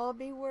all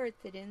be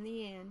worth it in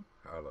the end.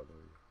 Hallelujah.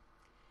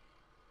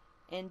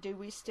 And do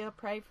we still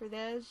pray for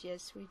those?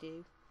 Yes, we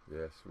do.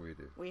 Yes, we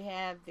do. We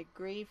have the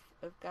grief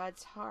of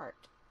God's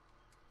heart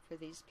for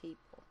these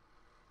people.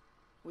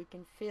 We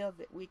can feel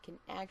that. We can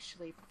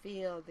actually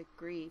feel the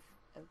grief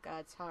of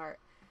God's heart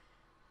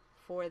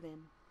for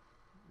them.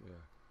 Yeah.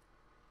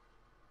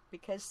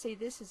 Because, see,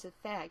 this is a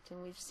fact,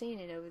 and we've seen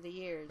it over the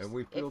years. And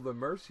we feel the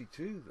mercy,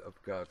 too, of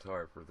God's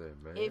heart for them,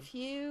 man. If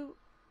you,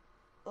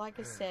 like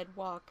I said,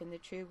 walk in the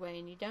true way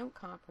and you don't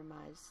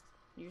compromise,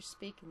 you're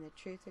speaking the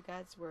truth of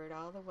God's Word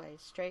all the way,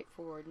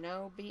 straightforward,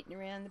 no beating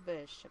around the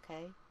bush,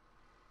 okay?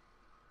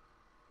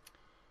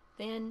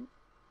 Then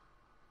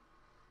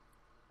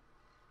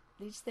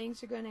these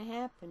things are going to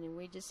happen, and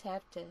we just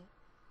have to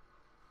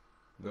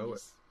know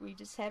it. We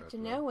just have That's to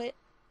know it.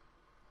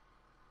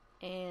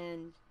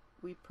 And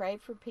we pray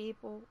for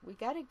people. We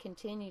got to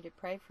continue to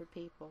pray for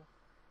people,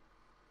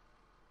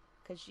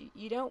 because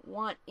you don't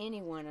want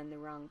anyone on the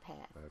wrong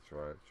path. That's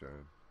right, John.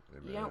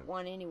 Amen. You don't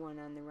want anyone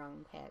on the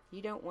wrong path.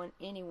 You don't want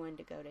anyone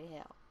to go to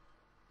hell.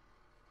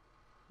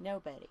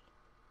 Nobody.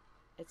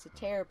 It's a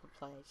terrible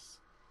place.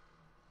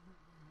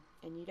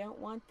 And you don't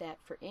want that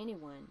for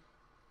anyone.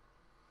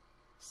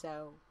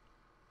 So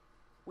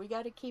we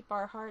got to keep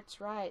our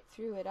hearts right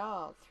through it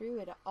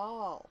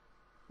all,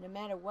 no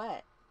matter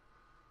what.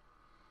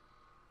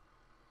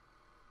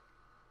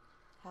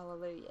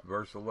 Hallelujah.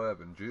 Verse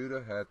 11,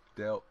 Judah hath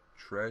dealt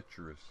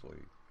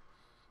treacherously,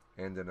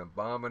 and an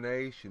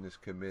abomination is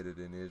committed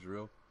in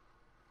Israel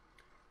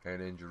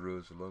and in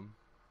Jerusalem.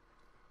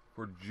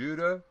 For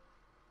Judah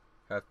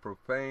hath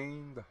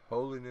profaned the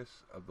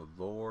holiness of the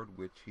Lord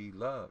which he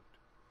loved,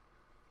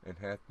 and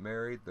hath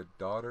married the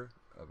daughter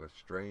of a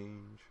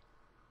strange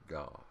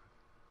god.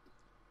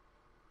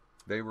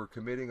 They were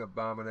committing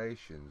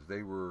abominations.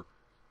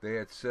 They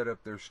had set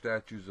up their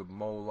statues of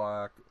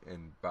Moloch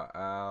and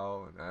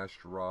Baal and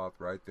Ashtaroth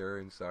right there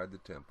inside the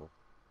temple.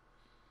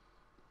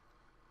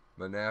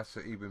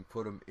 Manasseh even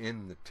put them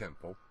in the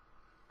temple,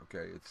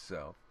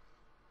 itself.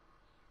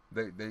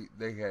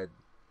 They had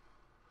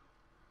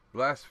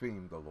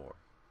blasphemed the Lord.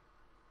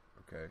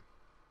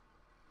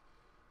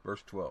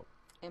 Verse 12.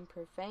 And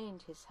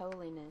profaned His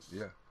holiness.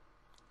 Yeah.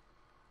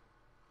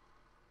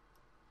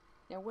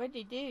 Now, what did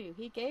he do?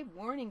 He gave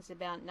warnings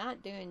about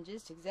not doing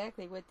just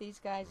exactly what these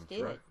guys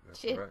did. Right.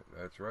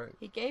 That's right.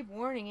 He gave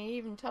warning, and he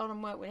even told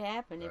them what would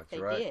happen if they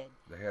did.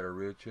 They had a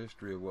rich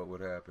history of what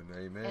would happen.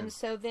 Amen. And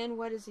so then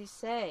what does he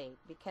say?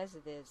 Because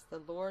of this,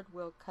 the Lord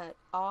will cut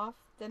off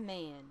the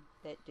man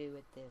that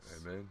doeth this.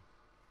 Amen.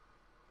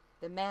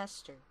 The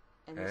master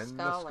and the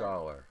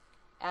scholar.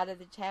 Out of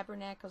the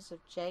tabernacles of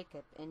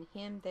Jacob, and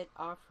him that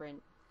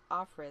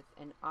offereth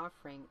an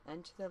offering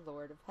unto the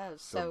Lord of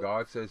hosts. So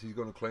God says He's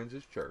going to cleanse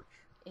His church.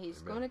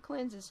 He's going to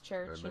cleanse His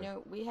church. Amen. You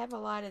know, we have a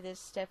lot of this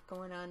stuff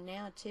going on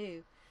now,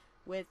 too,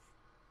 with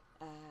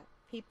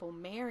people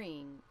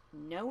marrying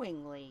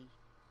knowingly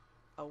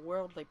a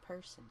worldly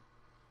person.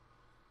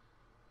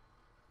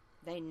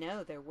 They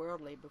know they're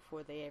worldly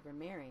before they ever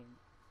marry him.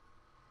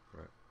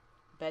 Right.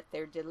 But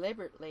they're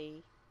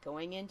deliberately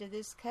going into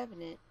this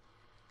covenant,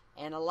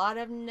 and a lot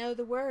of them know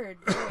the word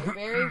very,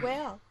 very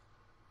well.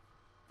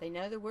 They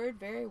know the word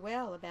very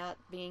well about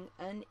being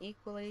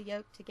unequally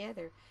yoked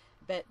together,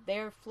 but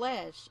their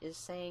flesh is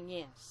saying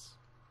yes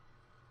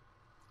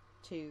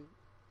to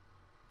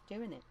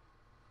doing it.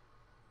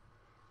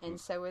 And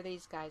so are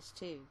these guys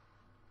too.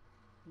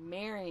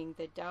 Marrying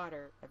the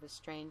daughter of a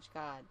strange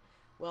god.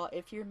 Well,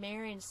 if you're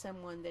marrying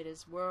someone that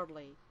is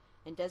worldly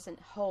and doesn't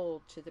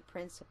hold to the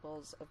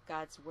principles of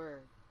God's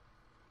word,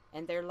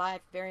 and their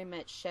life very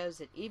much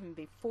shows it even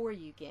before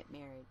you get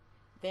married,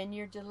 then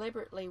you're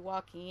deliberately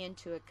walking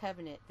into a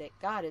covenant that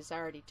God has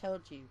already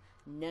told you,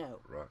 no.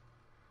 Right.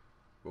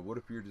 But what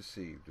if you're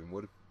deceived? And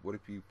what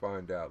if you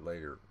find out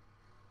later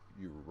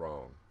you were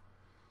wrong?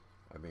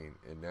 I mean,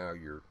 and now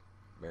you're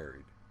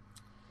married.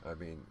 I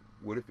mean,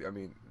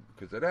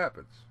 because it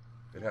happens.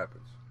 It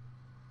happens.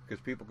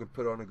 Because people can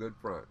put on a good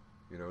front.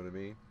 You know what I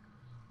mean?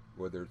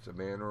 Whether it's a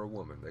man or a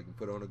woman, they can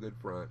put on a good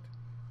front,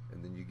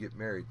 and then you get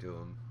married to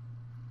them,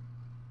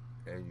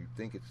 and you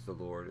think it's the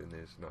Lord, and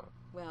it's not.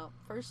 Well,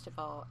 first of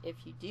all, if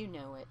you do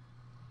know it,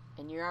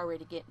 and you're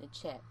already getting a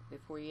check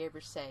before you ever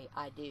say,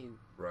 I do.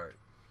 Right.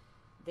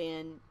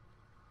 Then,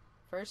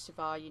 first of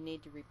all, you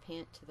need to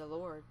repent to the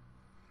Lord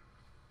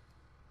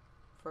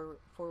for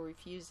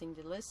refusing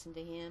to listen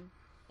to Him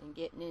and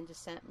getting into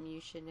something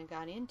you shouldn't have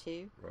got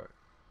into. Right.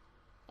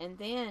 And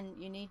then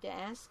you need to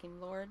ask Him,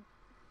 Lord,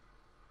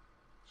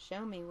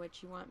 show me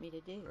what you want me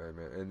to do.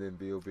 Amen. And then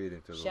be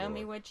obedient to the Lord. Show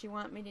me what you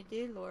want me to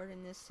do, Lord,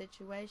 in this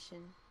situation.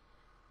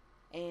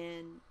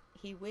 And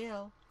He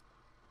will.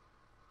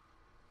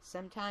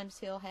 Sometimes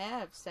He'll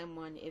have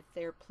someone, if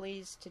they're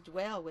pleased to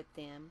dwell with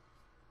them,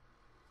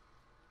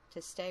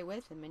 to stay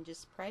with them and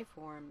just pray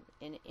for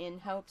them in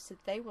hopes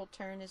that they will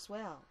turn as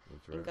well.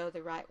 That's right. And go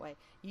the right way.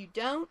 You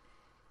don't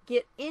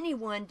get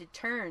anyone to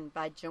turn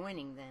by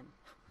joining them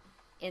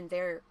in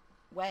their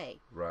way.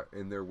 Right,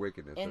 in their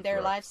wickedness. In That's their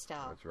right.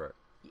 lifestyle. That's right.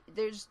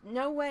 There's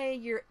no way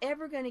you're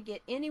ever going to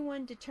get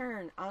anyone to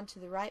turn onto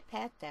the right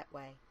path that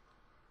way.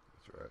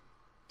 That's right.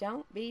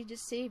 Don't be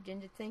deceived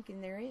into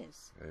thinking there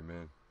is.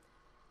 Amen.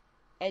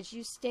 As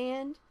you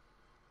stand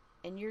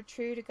and you're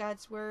true to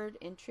God's word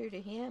and true to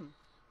Him,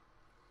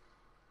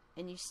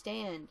 and you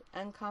stand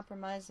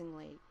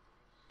uncompromisingly,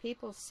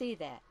 people see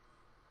that.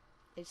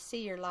 They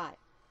see your light.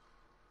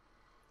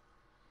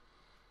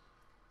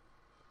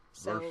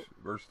 So,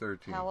 verse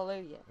 13.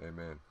 hallelujah.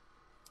 Amen.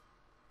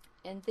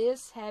 And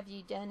this have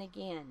ye done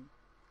again,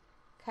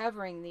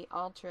 covering the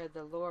altar of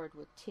the Lord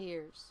with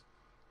tears,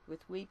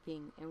 with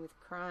weeping, and with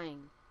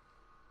crying.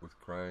 With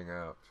crying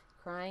out.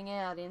 Crying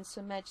out,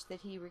 insomuch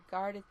that He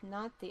regardeth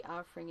not the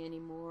offering any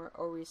more,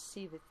 or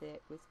receiveth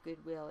it with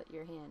goodwill at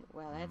your hand.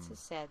 Well, that's a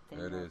sad thing.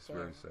 It right is there.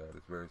 very sad.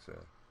 It's very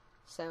sad.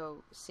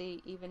 So,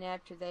 see, even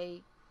after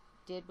they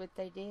did what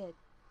they did,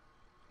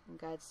 and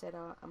God said,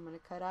 oh, I'm going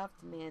to cut off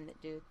the man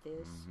that doeth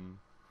this. Mm-hmm.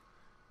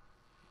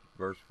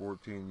 Verse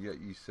 14,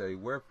 yet ye say,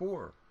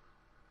 wherefore?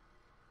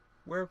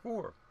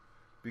 Wherefore?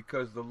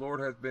 Because the Lord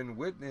hath been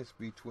witness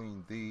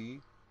between thee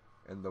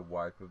and the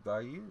wife of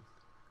thy youth,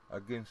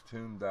 against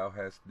whom thou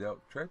hast dealt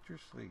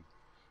treacherously.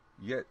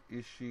 Yet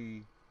is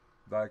she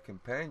thy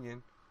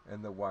companion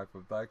and the wife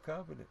of thy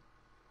covenant.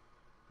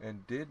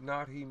 And did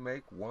not He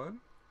make one?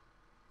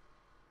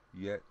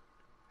 Yet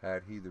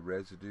had he the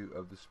residue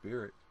of the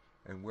Spirit.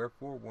 And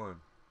wherefore one?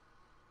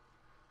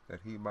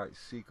 That he might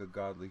seek a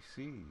godly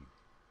seed.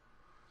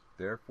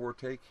 Therefore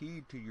take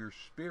heed to your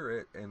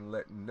spirit, and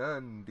let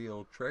none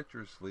deal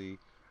treacherously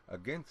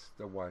against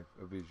the wife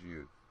of his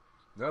youth.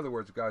 In other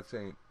words, God's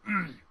saying,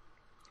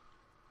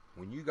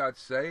 when you got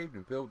saved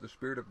and filled with the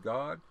Spirit of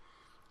God,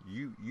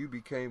 you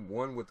became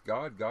one with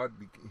God.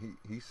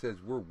 He says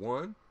we're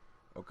one.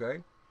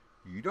 Okay?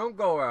 You don't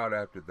go out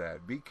after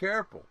that. Be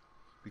careful,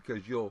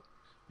 because you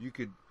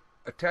could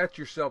attach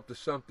yourself to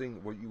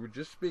something, what you were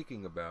just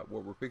speaking about,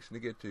 what we're fixing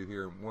to get to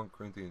here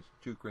in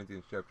 2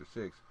 Corinthians chapter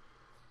 6,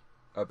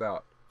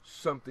 about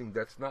something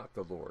that's not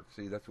the Lord.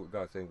 See, that's what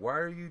God's saying. Why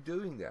are you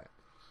doing that?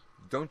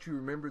 Don't you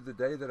remember the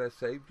day that I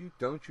saved you?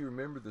 Don't you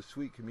remember the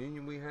sweet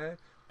communion we had?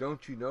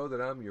 Don't you know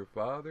that I'm your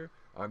father?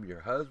 I'm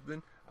your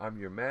husband. I'm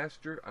your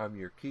master. I'm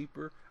your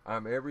keeper.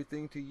 I'm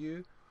everything to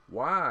you.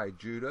 Why,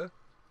 Judah,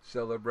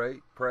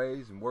 celebrate,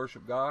 praise, and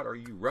worship God? Are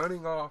you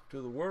running off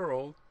to the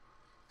world,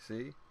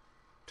 see,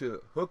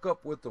 to hook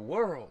up with the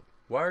world?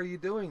 Why are you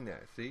doing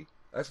that? See,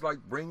 that's like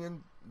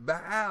bringing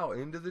Baal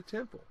into the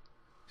temple.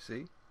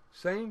 See,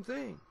 same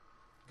thing.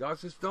 God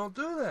says, don't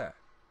do that.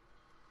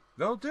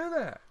 Don't do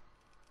that.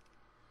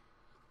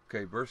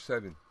 Okay, verse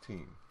 17.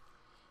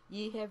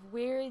 Ye have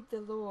wearied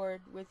the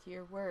Lord with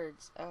your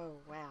words. Oh,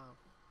 wow.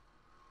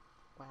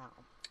 Wow.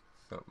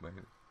 Something,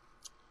 man.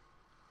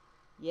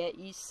 Yet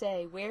ye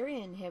say,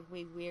 wherein have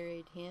we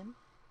wearied him?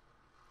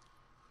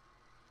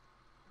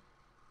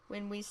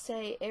 When we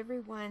say, every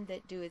one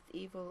that doeth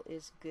evil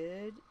is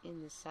good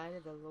in the sight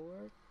of the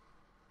Lord,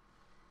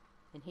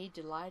 and he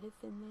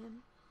delighteth in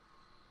them,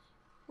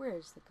 where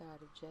is the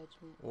God of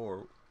judgment?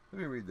 Or,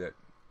 let me read that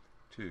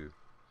too.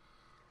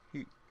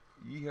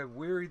 Ye have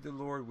wearied the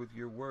Lord with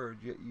your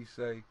words, yet ye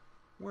say,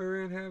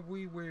 wherein have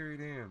we wearied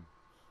him?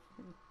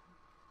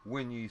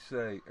 When ye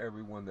say,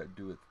 every one that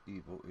doeth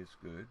evil is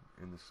good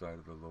in the sight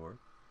of the Lord.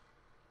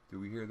 Do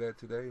we hear that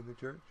today in the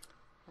church?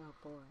 Oh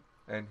boy.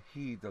 And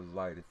he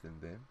delighteth in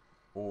them.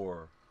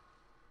 Or,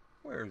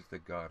 where is the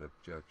God of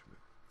judgment?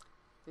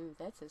 Ooh,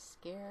 that's a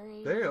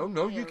scary Damn,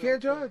 no, you deal can't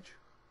right there. judge.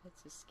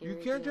 That's a scary You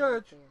can't deal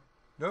right judge.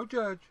 there. No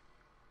judge.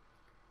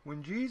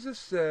 When Jesus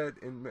said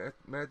in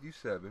Matthew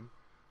 7,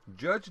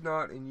 judge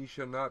not and ye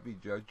shall not be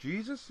judged,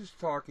 Jesus is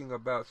talking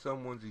about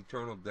someone's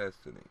eternal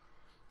destiny.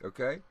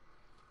 Okay?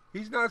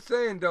 He's not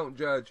saying don't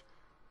judge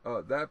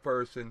that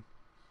person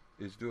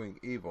is doing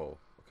evil.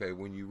 Okay,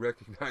 when you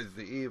recognize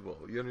the evil.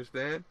 You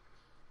understand?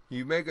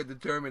 You make a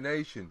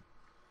determination.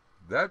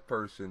 That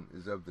person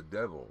is of the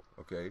devil.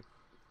 Okay?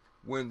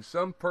 When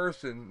some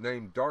person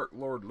named Dark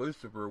Lord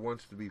Lucifer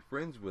wants to be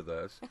friends with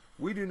us,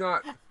 we do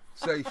not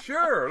say,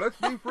 sure, let's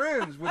be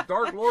friends with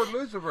Dark Lord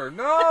Lucifer.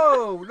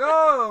 No,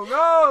 no,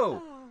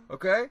 no.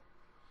 Okay?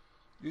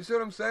 You see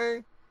what I'm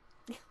saying?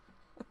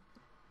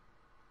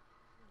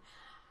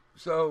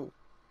 So,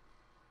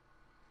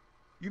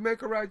 you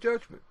make a right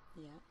judgment.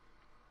 Yeah.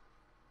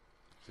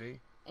 See?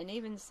 And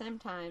even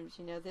sometimes,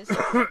 you know, this is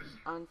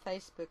on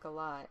Facebook a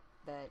lot,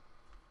 but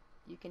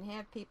you can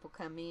have people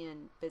come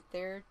in, but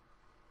they're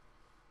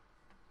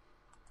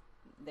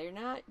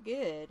not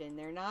good and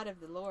they're not of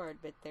the Lord,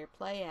 but they're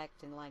play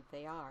acting like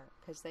they are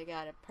because they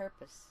got a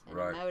purpose and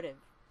Right. a motive,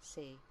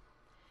 see.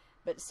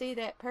 But see,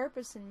 that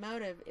purpose and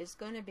motive is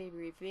going to be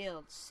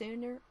revealed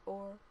sooner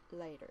or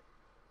later.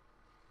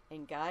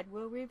 And God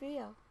will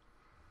reveal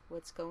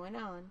what's going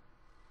on.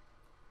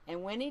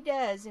 And when he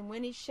does, and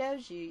when he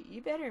shows you,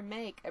 you better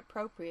make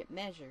appropriate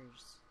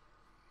measures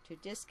to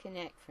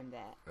disconnect from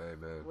that.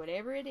 Amen.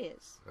 Whatever it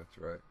is. That's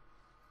right.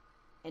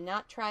 And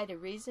not try to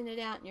reason it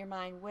out in your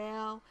mind,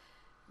 well,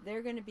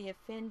 they're going to be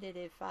offended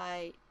if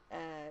I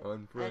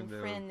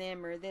unfriend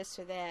them or this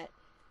or that.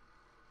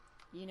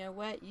 You know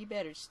what? You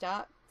better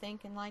stop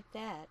thinking like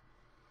that.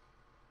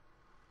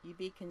 You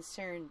be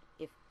concerned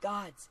if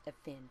God's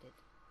offended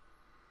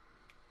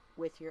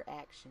with your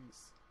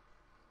actions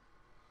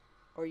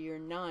or your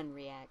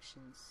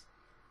non-reactions.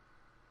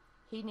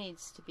 He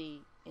needs to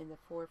be in the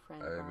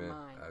forefront of our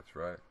mind. That's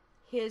right.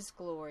 His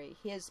glory,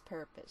 his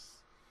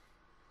purpose.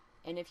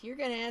 And if you're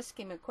going to ask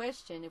him a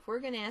question, if we're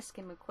going to ask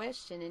him a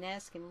question and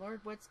ask him, Lord,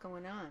 what's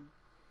going on?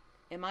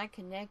 Am I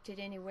connected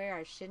anywhere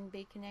I shouldn't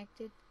be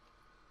connected?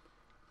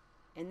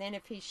 And then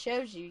if he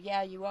shows you,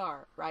 yeah, you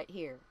are, right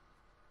here.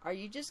 Are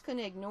you just going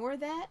to ignore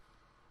that?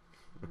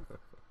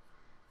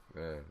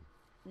 Man.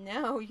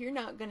 No, you're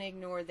not going to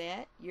ignore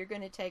that. You're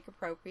going to take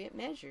appropriate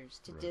measures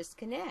to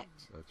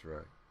disconnect. That's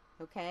right.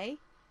 Okay?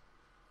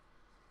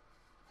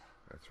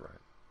 That's right.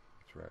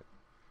 That's right.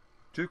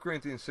 2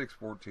 Corinthians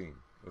 6:14.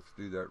 Let's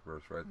do that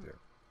verse right there.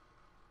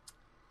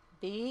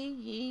 Be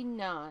ye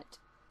not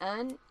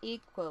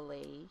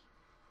unequally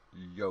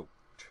Yoked.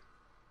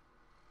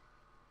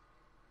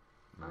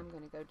 I'm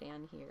going to go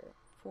down here.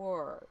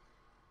 For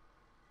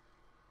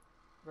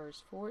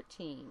verse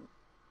 14.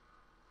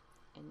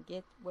 And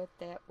get what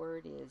that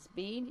word is.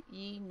 Be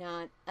ye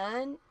not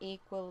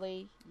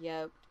unequally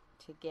yoked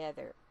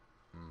together.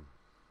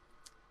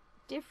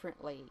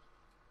 Differently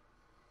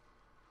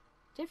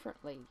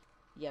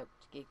yoked.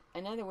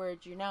 In other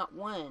words, you're not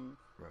one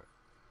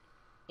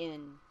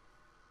in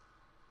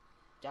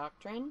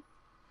doctrine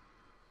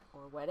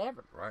or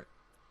whatever. Right.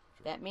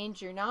 That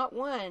means you're not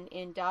one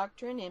in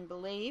doctrine and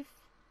belief.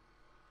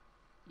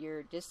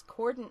 You're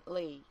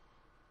discordantly.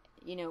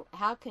 You know,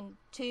 how can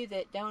two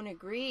that don't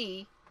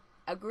agree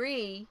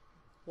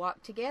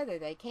walk together?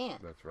 They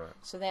can't. That's right.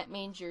 So that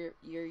means you're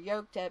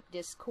yoked up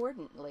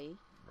discordantly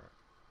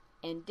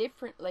and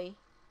differently.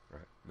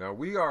 Right. Now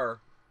we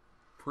are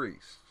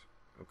priests,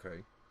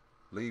 okay?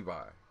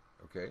 Levi,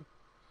 okay?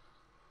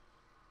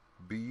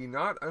 Be ye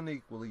not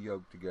unequally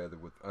yoked together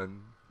with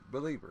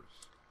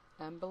unbelievers.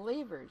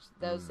 Unbelievers,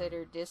 those that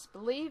are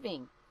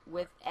disbelieving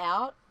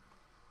without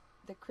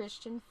the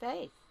Christian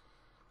faith,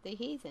 the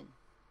heathen.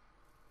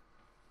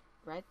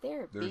 Right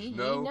there. Be ye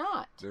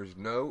not. There's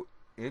no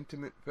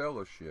intimate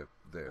fellowship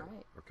there,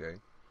 Right.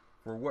 okay?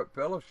 For what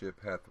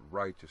fellowship hath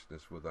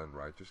righteousness with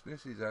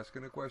unrighteousness? He's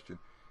asking a question.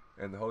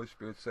 And the Holy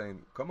Spirit's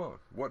saying, come on,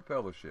 what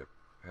fellowship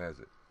has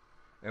it?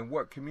 And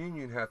what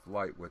communion hath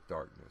light with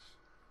darkness?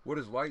 What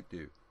does light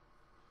do?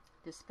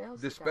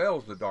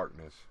 Dispels the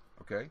darkness,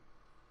 okay?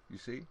 You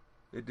see?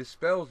 It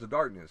dispels the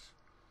darkness.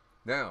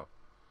 Now,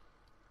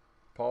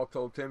 Paul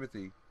told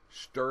Timothy,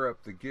 stir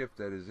up the gift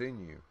that is in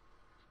you,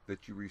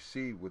 that you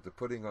receive with the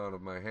putting on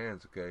of my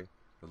hands, okay?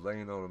 The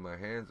laying on of my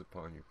hands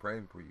upon you,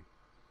 praying for you.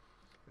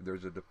 And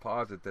there's a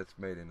deposit that's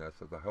made in us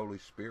of the Holy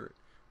Spirit.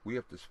 We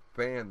have to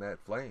fan that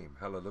flame.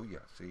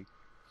 Hallelujah. See?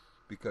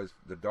 Because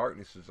the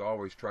darkness is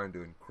always trying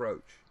to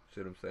encroach.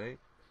 See what I'm saying?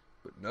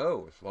 But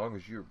no, as long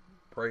as you're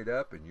prayed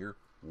up and you're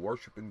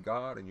worshiping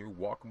God and you're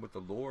walking with the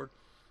Lord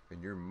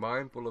and you're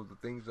mindful of the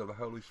things of the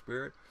Holy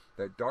Spirit,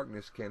 that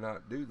darkness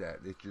cannot do that.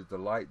 It's just the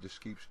light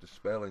just keeps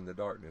dispelling the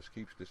darkness,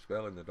 keeps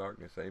dispelling the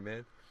darkness.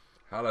 Amen.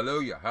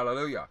 Hallelujah.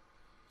 Hallelujah.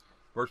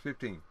 Verse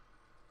 15.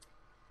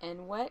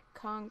 And what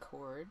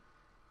concord,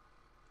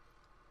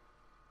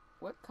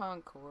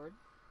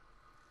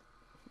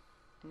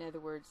 in other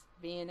words,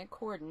 be in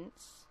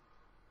accordance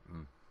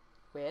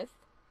with,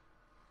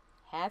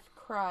 hath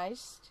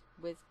Christ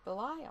with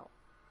Belial,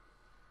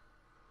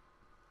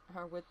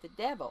 or with the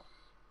devil?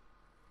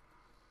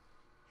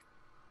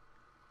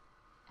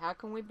 How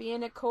can we be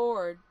in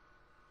accord,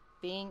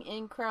 being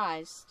in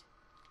Christ,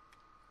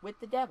 with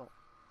the devil?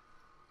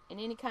 In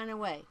any kind of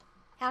way.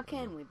 How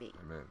can we be?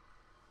 Amen.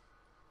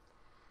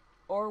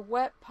 Or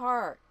what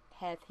part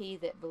hath he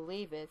that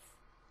believeth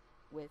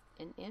with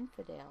an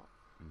infidel?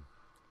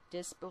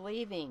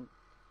 Disbelieving.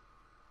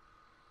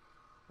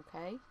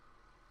 Okay?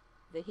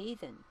 The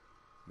heathen.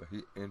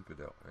 The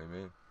infidel.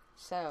 Amen.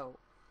 So,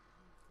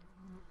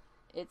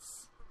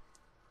 it's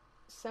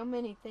so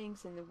many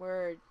things in the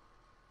Word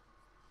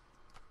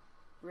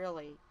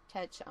really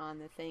touch on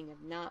the thing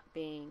of not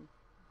being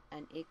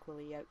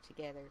unequally yoked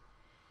together.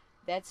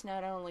 That's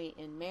not only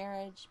in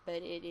marriage,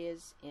 but it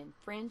is in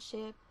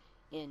friendship,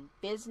 in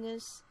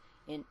business,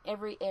 in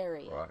every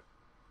area. Right.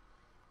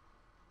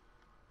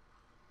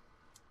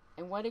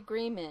 And what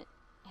agreement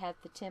hath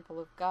the temple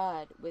of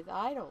God with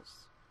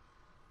idols?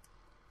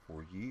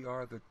 For ye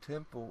are the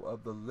temple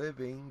of the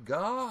living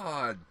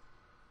God.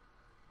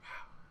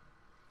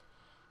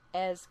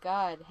 As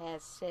God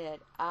has said,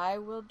 I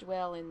will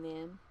dwell in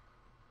them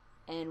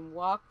and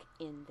walk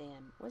in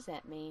them. What does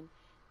that mean?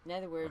 In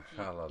other words,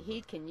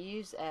 he can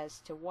use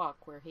us to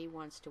walk where he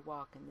wants to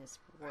walk in this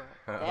world.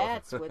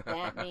 That's what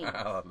that means.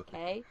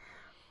 Okay?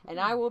 And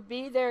I will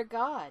be their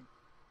God.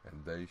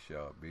 And they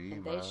shall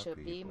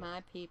be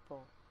my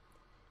people.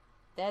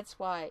 That's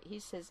why he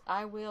says,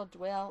 I will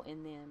dwell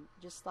in them.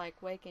 Just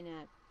like waking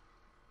up,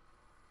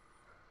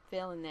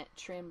 feeling that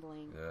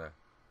trembling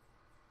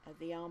of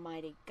the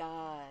Almighty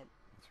God.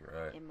 That's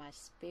right. In my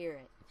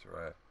spirit. That's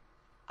right.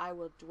 I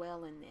will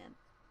dwell in them.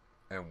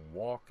 And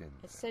walk in them.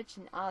 It's such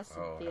an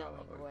awesome feeling,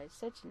 boy.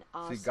 Such an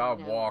awesome See,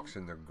 God walks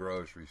in the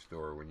grocery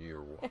store when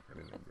you're walking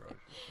in the grocery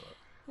store.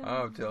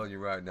 I'm telling you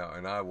right now,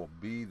 and I will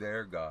be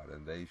their God,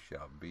 and they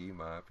shall be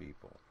my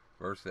people.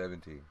 Verse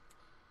 17.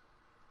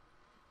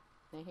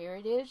 Now here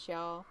it is,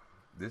 y'all.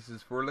 This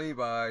is for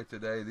Levi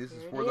today. This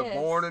is for the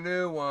born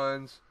anew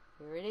ones.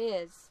 Here it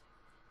is.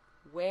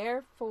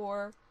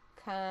 Wherefore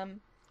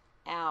come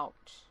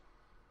out.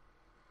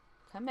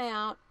 Come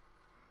out.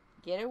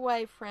 Get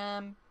away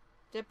from.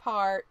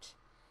 Depart.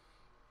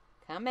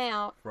 Come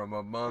out. From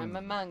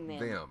among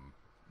them.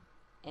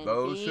 And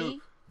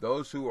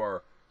those who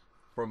are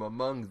from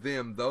among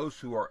them, those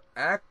who are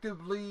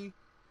actively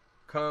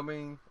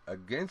coming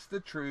against the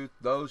truth,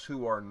 those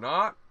who are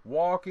not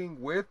walking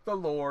with the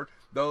Lord,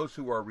 those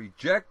who are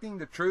rejecting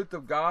the truth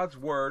of God's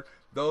word,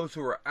 those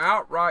who are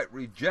outright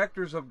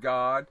rejectors of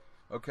God.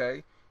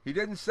 Okay? He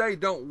didn't say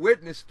don't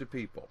witness to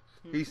people.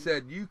 He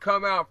said you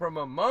come out from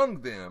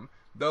among them,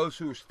 those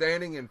who are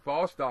standing in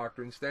false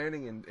doctrine,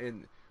 standing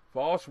in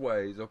false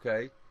ways.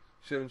 Okay?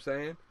 See what I'm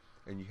saying?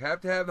 And you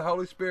have to have the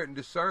Holy Spirit and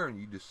discern.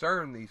 You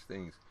discern these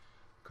things.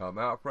 Come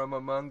out from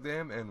among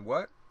them and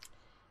what?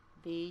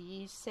 Be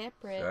ye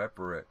separate.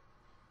 Separate.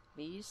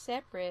 Be ye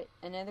separate.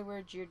 In other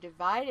words, you're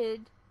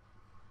divided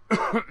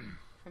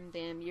from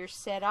them. You're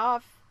set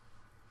off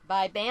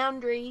by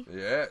boundary.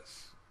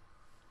 Yes.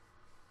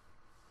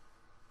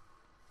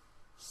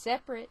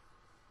 Separate.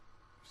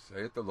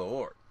 Saith the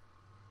Lord.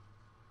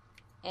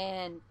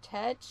 And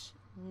touch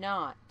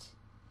not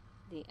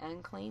the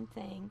unclean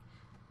thing.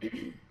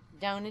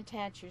 Don't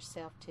attach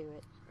yourself to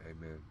it.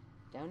 Amen.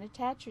 Don't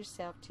attach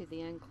yourself to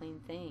the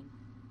unclean thing.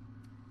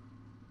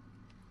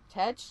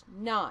 Touch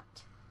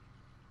not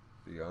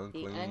the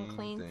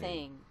unclean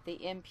thing,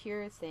 the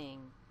impure thing,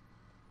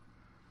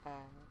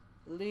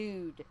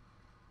 lewd.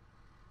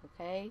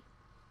 Okay?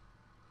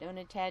 Don't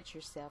attach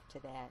yourself to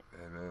that.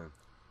 Amen.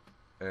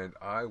 And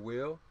I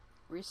will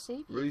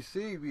receive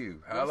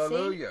you.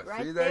 Hallelujah.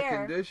 Right See that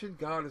there. condition?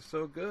 God is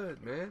so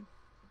good, man.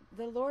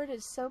 The Lord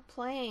is so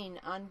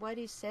plain on what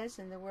he says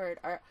in the Word.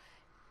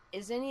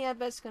 Is any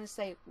of us going to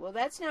say, well,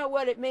 that's not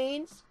what it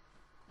means?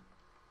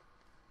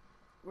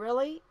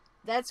 Really?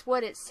 That's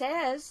what it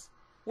says.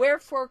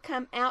 Wherefore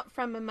come out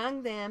from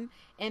among them,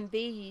 and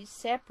be ye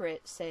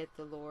separate, saith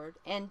the Lord,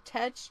 and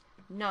touch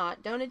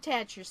not, don't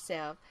attach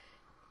yourself,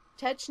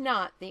 touch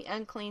not the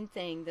unclean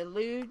thing, the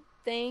lewd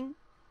thing,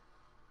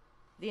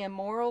 the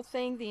immoral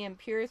thing, the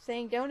impure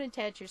thing. Don't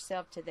attach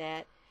yourself to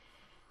that.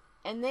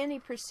 And then he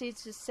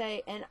proceeds to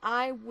say, and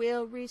I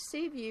will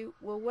receive you.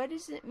 Well, what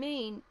does it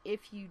mean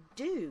if you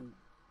do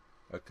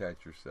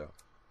attach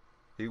yourself?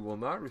 He will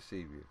not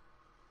receive you.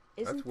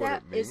 Isn't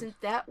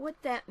that what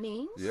that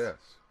means? Yes.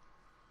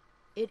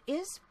 It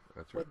is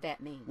That's what right.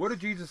 that means. What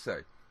did Jesus say?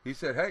 He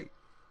said, hey,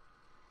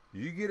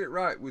 you get it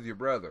right with your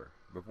brother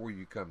before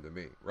you come to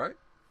me, right?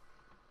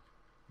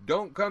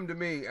 Don't come to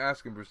me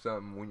asking for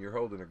something when you're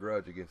holding a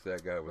grudge against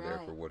that guy over there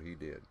for what he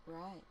did.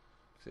 Right.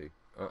 See?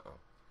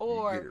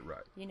 Or, you get it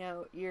right. You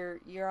know,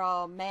 you're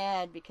all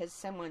mad because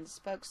someone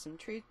spoke some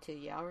truth to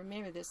you. I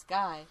remember this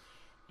guy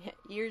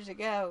years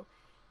ago,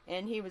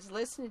 and he was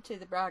listening to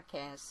the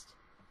broadcast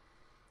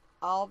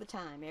all the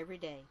time, every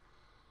day.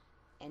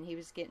 And he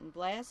was getting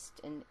blessed,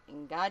 and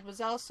God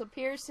was also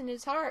piercing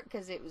his heart,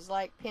 because it was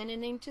like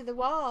pinning him to the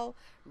wall,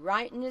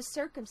 right in his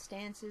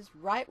circumstances,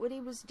 right what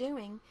he was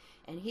doing.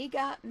 And he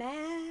got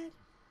mad.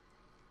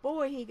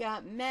 Boy, he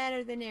got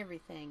madder than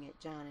everything at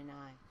John and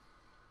I.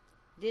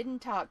 Didn't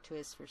talk to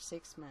us for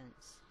 6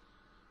 months.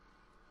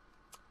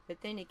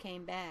 But then he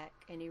came back,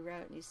 and he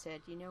wrote, and he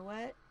said, you know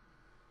what?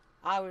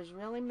 I was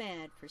really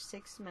mad for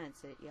 6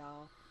 months at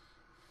y'all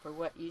for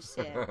what you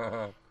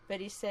said.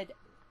 But he said,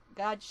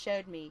 God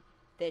showed me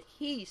that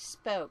he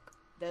spoke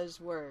those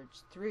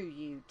words through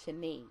you to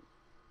me.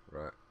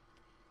 Right.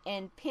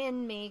 And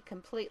pinned me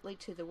completely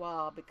to the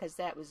wall, because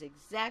that was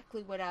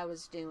exactly what I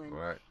was doing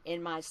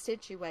in my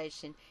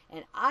situation.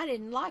 And I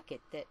didn't like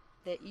it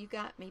that you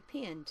got me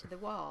pinned to the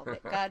wall,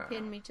 that God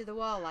pinned me to the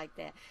wall like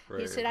that.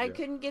 He said, I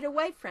couldn't get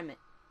away from it.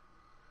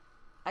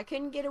 I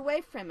couldn't get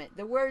away from it.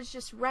 The words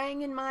just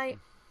rang in my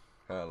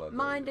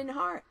mind and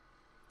heart.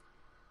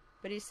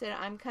 But he said,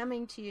 I'm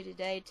coming to you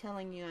today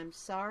telling you I'm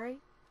sorry,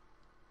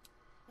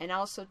 and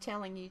also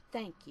telling you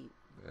thank you.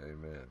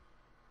 Amen.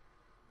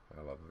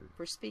 Hallelujah.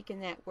 For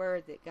speaking that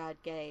word that God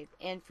gave,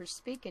 and for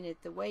speaking it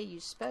the way you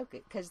spoke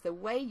it, because the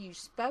way you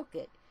spoke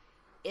it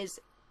is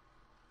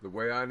the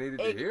way I needed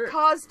to hear it. It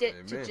caused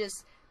it to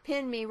just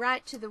pin me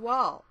right to the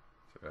wall.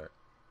 That's right.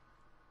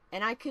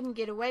 And I couldn't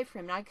get away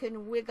from it. I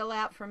couldn't wiggle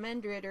out from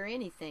under it or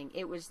anything.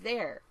 It was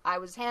there. I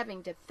was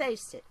having to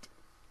face it.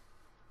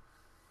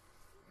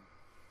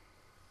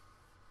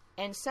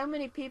 And so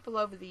many people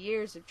over the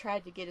years have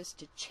tried to get us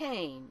to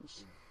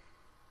change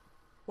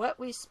what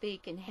we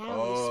speak and how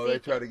we speak. Oh, they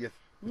try to get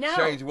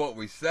change what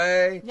we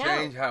say,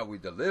 change how we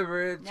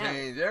deliver it,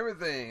 change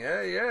everything.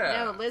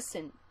 Yeah. No,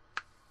 listen.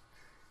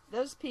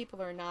 Those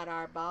people are not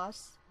our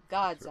boss.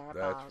 God's our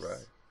boss. That's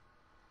right.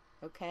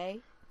 Okay?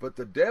 But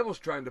the devil's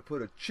trying to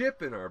put a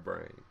chip in our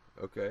brain,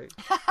 okay,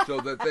 so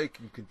that they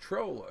can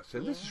control us.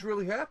 And this is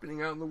really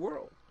happening out in the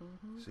world.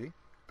 Mm-hmm. See?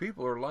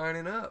 People are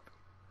lining up,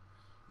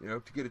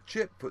 to get a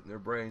chip put in their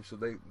brain so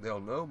they'll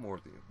know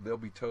more. They'll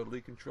be totally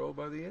controlled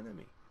by the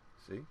enemy.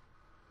 See?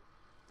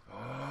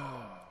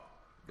 Oh,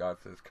 God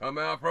says, come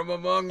out from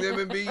among them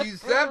and be ye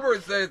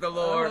separate, saith the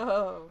Lord.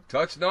 Oh.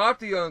 Touch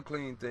not the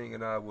unclean thing,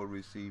 and I will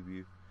receive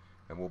you,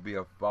 and will be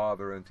a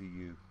father unto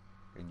you,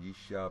 and ye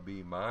shall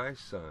be my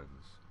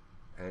sons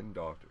and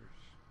daughters,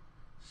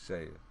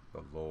 saith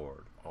the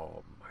Lord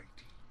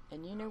Almighty.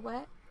 And you know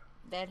what?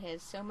 That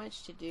has so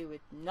much to do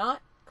with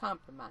not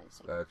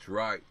compromising. That's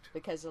right.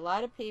 Because a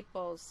lot of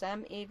people,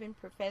 some even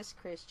professed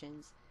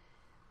Christians,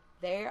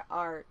 they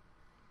are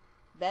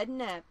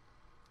bedding up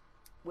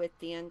with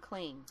the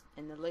unclean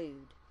and the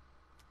lewd,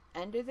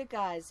 under the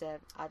guise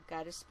of, I've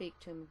got to speak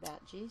to them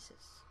about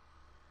Jesus.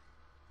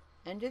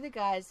 Under the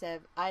guise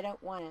of, I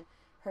don't want to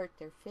hurt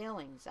their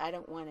feelings. I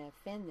don't want to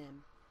offend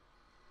them.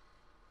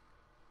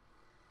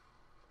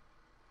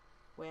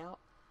 Well,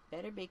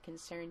 better be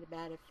concerned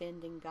about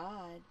offending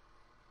God.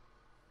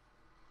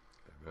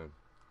 Amen.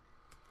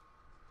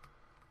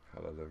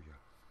 Hallelujah.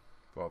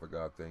 Father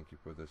God, thank you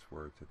for this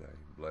word today.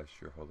 Bless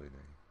your holy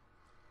name.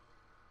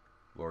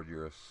 Lord, you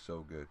are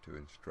so good to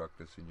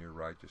instruct us in your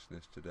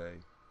righteousness today.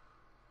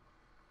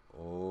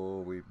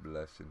 Oh, we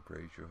bless and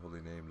praise your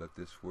holy name. Let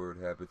this word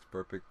have its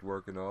perfect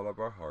work in all of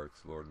our hearts,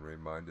 Lord, and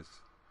remind us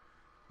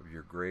of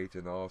your great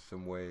and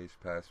awesome ways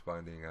past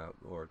finding out,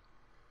 Lord.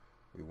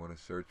 We want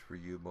to search for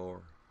you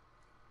more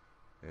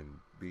and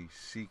be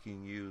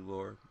seeking you,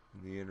 Lord,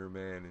 in the inner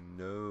man, and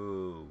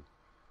know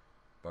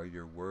by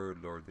your word,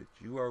 Lord, that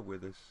you are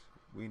with us.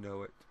 We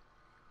know it,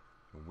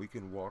 and we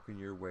can walk in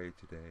your way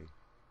today,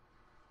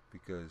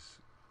 because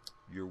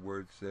your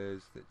word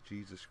says that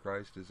Jesus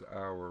Christ is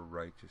our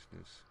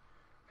righteousness.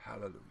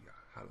 Hallelujah,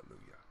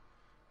 hallelujah.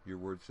 Your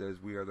word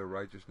says we are the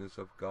righteousness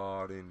of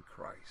God in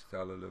Christ.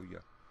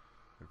 Hallelujah.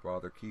 And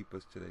Father, keep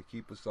us today.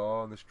 Keep us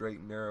all on the straight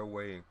and narrow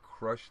way, and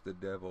crush the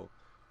devil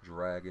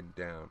dragging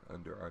down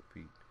under our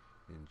feet.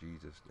 In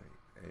Jesus'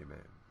 name,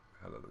 amen.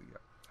 Hallelujah.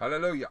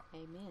 Hallelujah.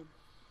 Amen.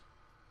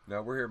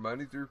 Now we're here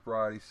Monday through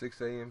Friday,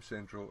 6 a.m.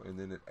 Central, and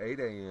then at 8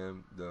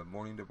 a.m. the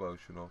morning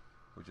devotional,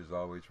 which is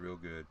always real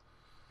good.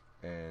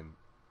 And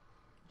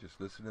just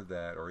listen to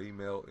that. Our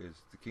email is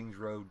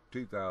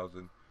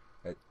TheKing'sRoad2000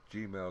 at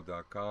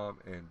gmail.com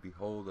and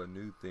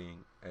beholdanewthing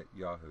at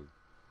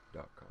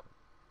yahoo.com.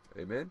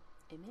 Amen?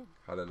 Amen.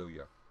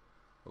 Hallelujah.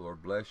 The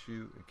Lord bless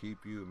you and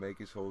keep you and make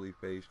his holy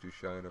face to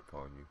shine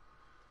upon you.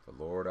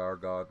 The Lord our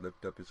God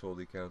lift up his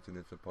holy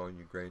countenance upon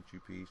you, grant you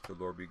peace. The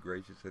Lord be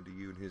gracious unto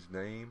you in his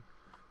name.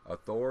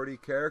 Authority,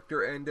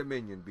 character, and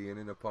dominion be in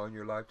and upon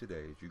your life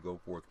today as you go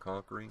forth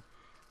conquering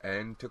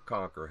and to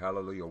conquer.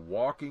 Hallelujah.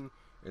 Walking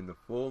in the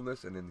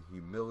fullness and in the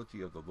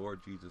humility of the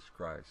Lord Jesus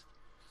Christ.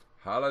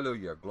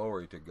 Hallelujah.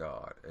 Glory to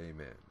God.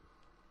 Amen.